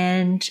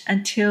 And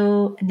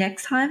until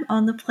next time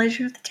on The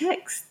Pleasure of the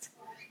Text.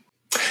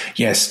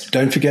 Yes,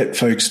 don't forget,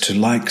 folks, to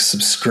like,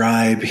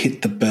 subscribe,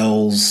 hit the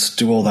bells,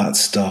 do all that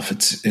stuff.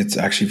 It's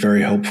actually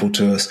very helpful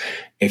to us.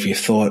 If you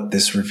thought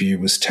this review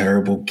was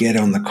terrible, get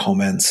on the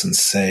comments and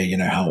say,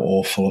 how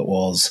awful it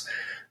was.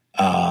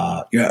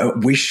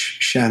 Wish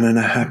Shannon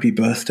a happy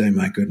birthday,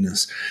 my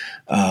goodness.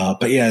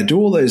 But yeah, do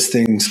all those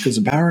things because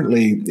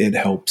apparently it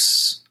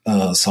helps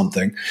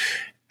something.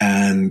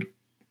 And,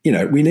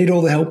 we need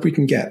all the help we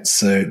can get.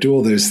 So do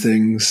all those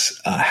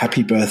things.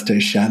 Happy birthday,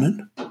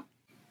 Shannon.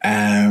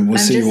 And we'll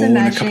see you all in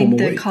a couple more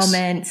weeks. I'm just imagining the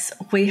comments,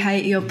 we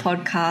hate your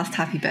podcast,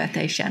 happy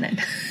birthday, Shannon.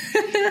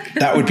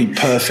 That would be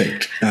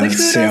perfect.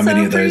 See how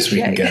many of those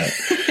we can get.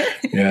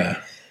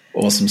 Yeah.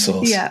 Awesome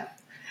sauce. Yeah.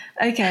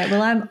 Okay,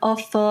 well, I'm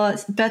off for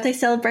birthday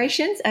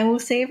celebrations, and we'll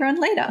see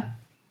everyone later.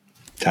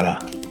 Ta-da.